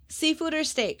 Seafood or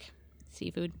steak?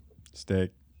 Seafood.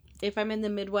 Steak. If I'm in the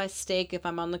Midwest, steak. If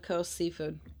I'm on the coast,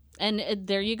 seafood. And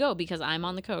there you go, because I'm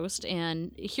on the coast.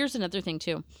 And here's another thing,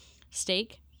 too.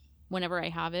 Steak, whenever I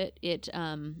have it,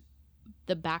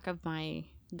 the back of my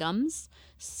gums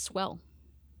swell.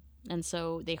 And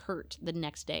so they hurt the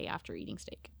next day after eating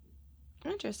steak.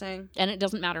 Interesting. And it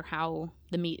doesn't matter how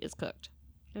the meat is cooked.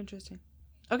 Interesting.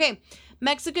 Okay.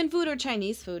 Mexican food or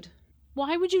Chinese food?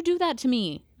 Why would you do that to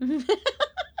me?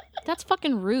 That's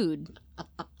fucking rude.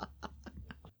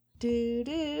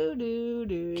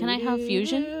 Can I have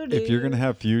fusion? If you're going to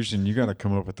have fusion, you got to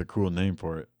come up with a cool name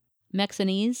for it.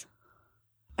 Mexanese?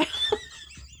 That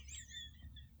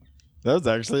was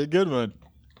actually a good one.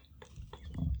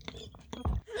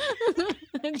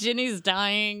 Ginny's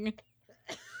dying.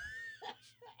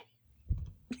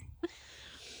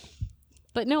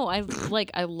 But no, I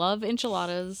love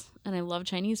enchiladas and I love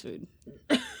Chinese food.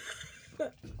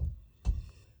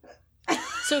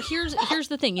 So here's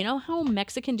the thing. You know how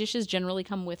Mexican dishes generally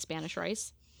come with Spanish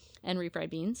rice and refried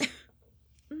beans?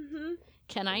 Mm-hmm.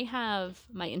 Can I have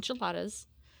my enchiladas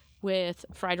with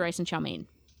fried rice and chow mein?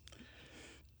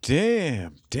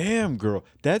 Damn, girl.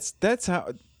 That's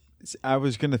how I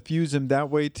was gonna fuse them that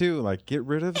way too. Like, get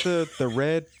rid of the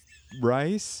red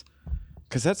rice,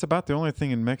 because that's about the only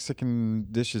thing in Mexican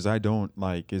dishes I don't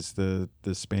like is the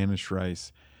Spanish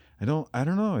rice. I don't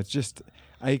know. It's just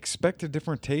I expect a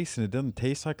different taste, and it doesn't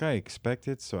taste like I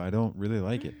expected, so I don't really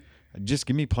like it. Just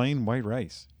give me plain white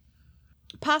rice.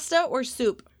 Pasta or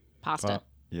soup? Pasta.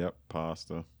 Yep,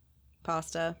 pasta.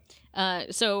 Pasta.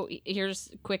 So here's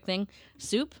a quick thing.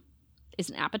 Soup is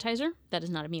an appetizer. That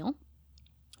is not a meal.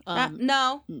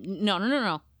 No.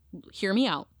 No. Hear me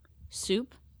out.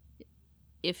 Soup,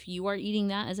 if you are eating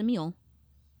that as a meal,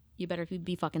 you better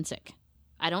be fucking sick.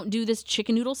 I don't do this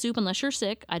chicken noodle soup unless you're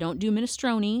sick. I don't do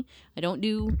minestrone. I don't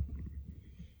do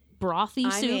brothy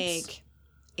soups. I make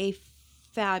a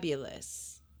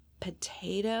fabulous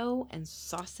potato and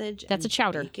sausage That's and a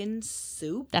chowder. bacon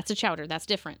soup. That's a chowder. That's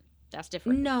different.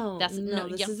 No, This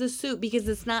this is a soup because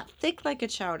it's not thick like a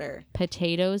chowder.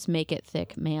 Potatoes make it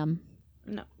thick, ma'am.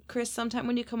 No, Chris, sometime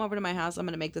when you come over to my house, I'm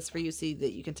going to make this for you so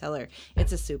that you can tell her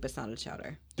it's a soup, it's not a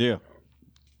chowder. Yeah.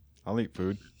 I'll eat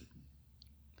food.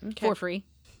 Okay. For free.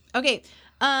 Okay.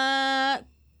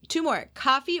 2 more.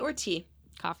 Coffee or tea?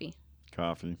 Coffee.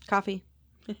 Coffee.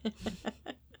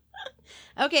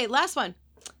 Okay, last one.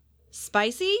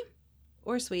 Spicy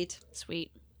or sweet?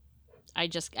 Sweet. I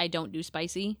don't do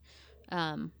spicy.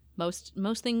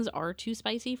 Most things are too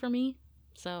spicy for me,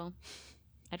 so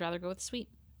I'd rather go with sweet.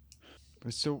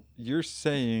 So you're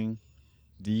saying,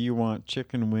 do you want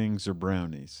chicken wings or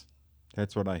brownies?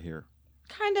 That's what I hear.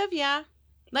 Kind of, yeah.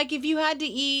 Like if you had to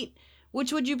eat,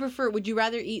 which would you prefer? Would you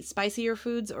rather eat spicier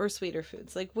foods or sweeter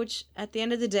foods? Like which, at the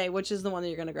end of the day, which is the one that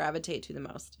you're going to gravitate to the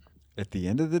most? At the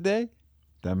end of the day,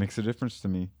 that makes a difference to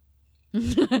me.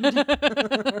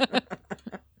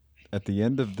 At the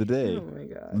end of the day, Oh my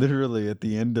God. literally at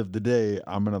the end of the day,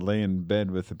 I'm going to lay in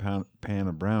bed with a pan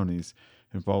of brownies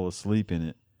and fall asleep in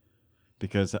it.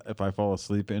 Because if I fall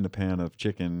asleep in a pan of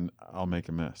chicken, I'll make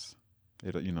a mess.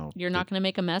 You're not going to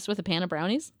make a mess with a pan of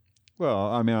brownies?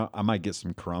 Well, I mean, I might get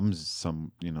some crumbs, all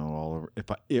over.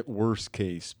 Worst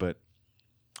case, but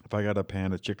if I got a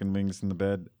pan of chicken wings in the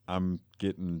bed, I'm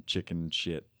getting chicken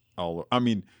shit all over. I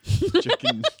mean,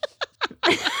 chicken.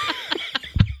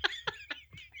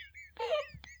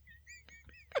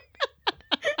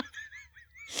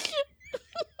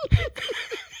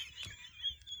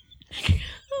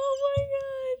 Oh my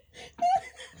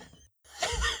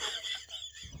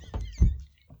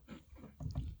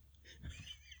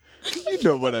You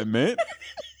know what I meant.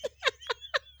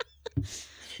 Oh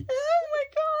my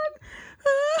God.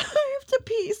 I have to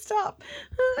pee. Stop.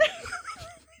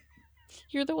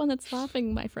 You're the one that's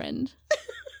laughing, my friend.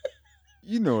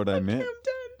 You know what I meant.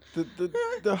 I'm done.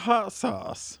 The hot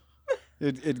sauce.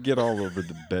 It'd get all over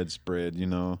the bedspread,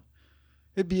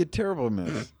 It'd be a terrible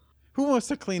mess. Who wants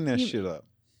to clean that shit up?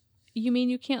 You mean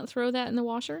you can't throw that in the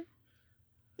washer?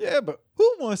 Yeah, but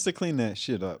who wants to clean that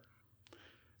shit up?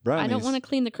 Brownies, I don't want to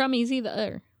clean the crummies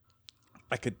either.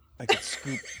 I could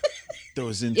scoop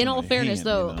those into In all my fairness, hand,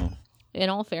 though,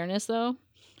 in all fairness, though,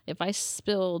 if I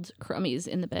spilled crummies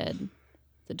in the bed,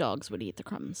 the dogs would eat the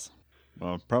crumbs.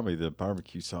 Well, probably the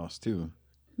barbecue sauce too.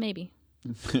 Maybe.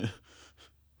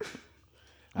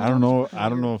 I don't know. I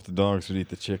don't know if the dogs would eat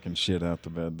the chicken shit out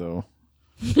the bed though.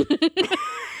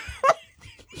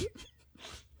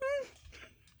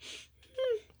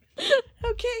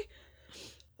 Okay.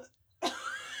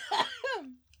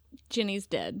 Ginny's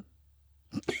dead.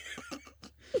 Woo.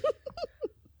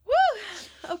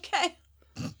 Okay.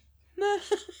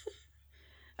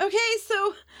 Okay,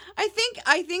 so I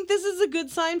think this is a good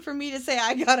sign for me to say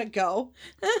I gotta go.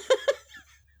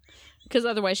 Because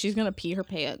otherwise she's going to pee her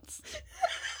pants.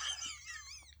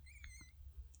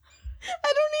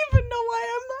 I don't even know why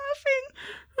I'm laughing.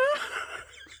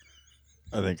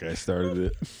 I think I started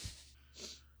it.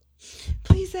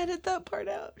 Please edit that part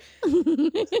out.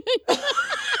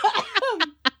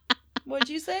 What'd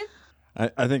you say?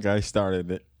 I think I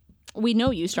started it. We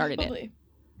know you started it. Probably.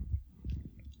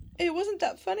 It wasn't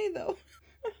that funny, though.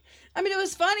 I mean, it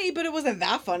was funny, but it wasn't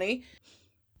that funny.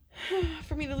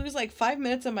 For me to lose like 5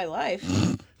 minutes of my life.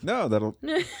 No,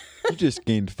 you just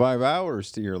gained 5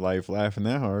 hours to your life laughing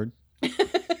that hard.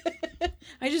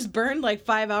 I just burned like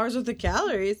 5 hours worth of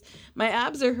calories. My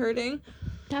abs are hurting.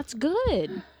 That's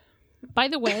good. By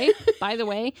the way,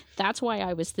 that's why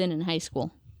I was thin in high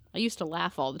school. I used to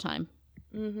laugh all the time.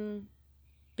 Mm-hmm.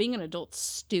 Being an adult's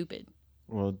stupid.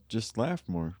 Well, just laugh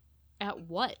more. At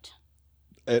what?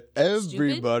 at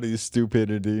everybody's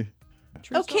stupidity.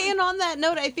 True Okay, story. and on that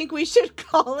note, I think we should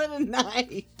call it a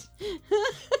night.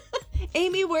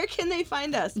 Amy, where can they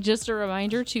find us? Just a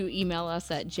reminder to email us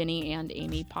at Ginny and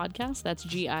Amy Podcast. That's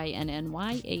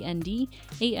GINNYANDAMY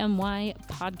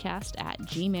podcast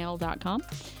 @gmail.com.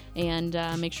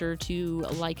 And make sure to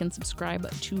like and subscribe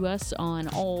to us on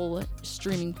all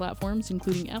streaming platforms,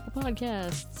 including Apple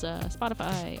Podcasts,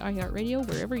 Spotify, iHeartRadio,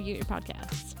 wherever you get your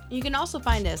podcasts. You can also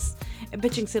find us at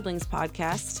Bitching Siblings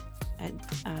Podcast at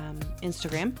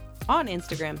Instagram. On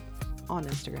Instagram,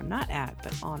 not at,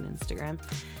 but on Instagram.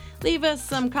 Leave us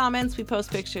some comments. We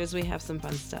post pictures. We have some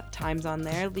fun times on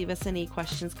there. Leave us any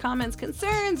questions, comments,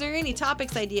 concerns, or any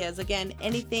topics, ideas. Again,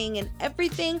 anything and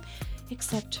everything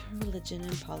except religion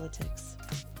and politics.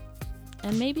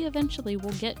 And maybe eventually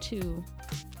we'll get to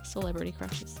celebrity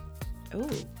crushes. Ooh,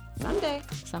 someday.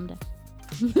 Someday.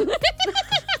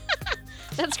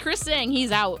 That's Chris saying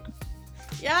he's out.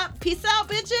 Yeah, peace out,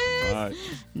 bitches. Bye.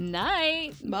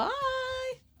 Night. Bye.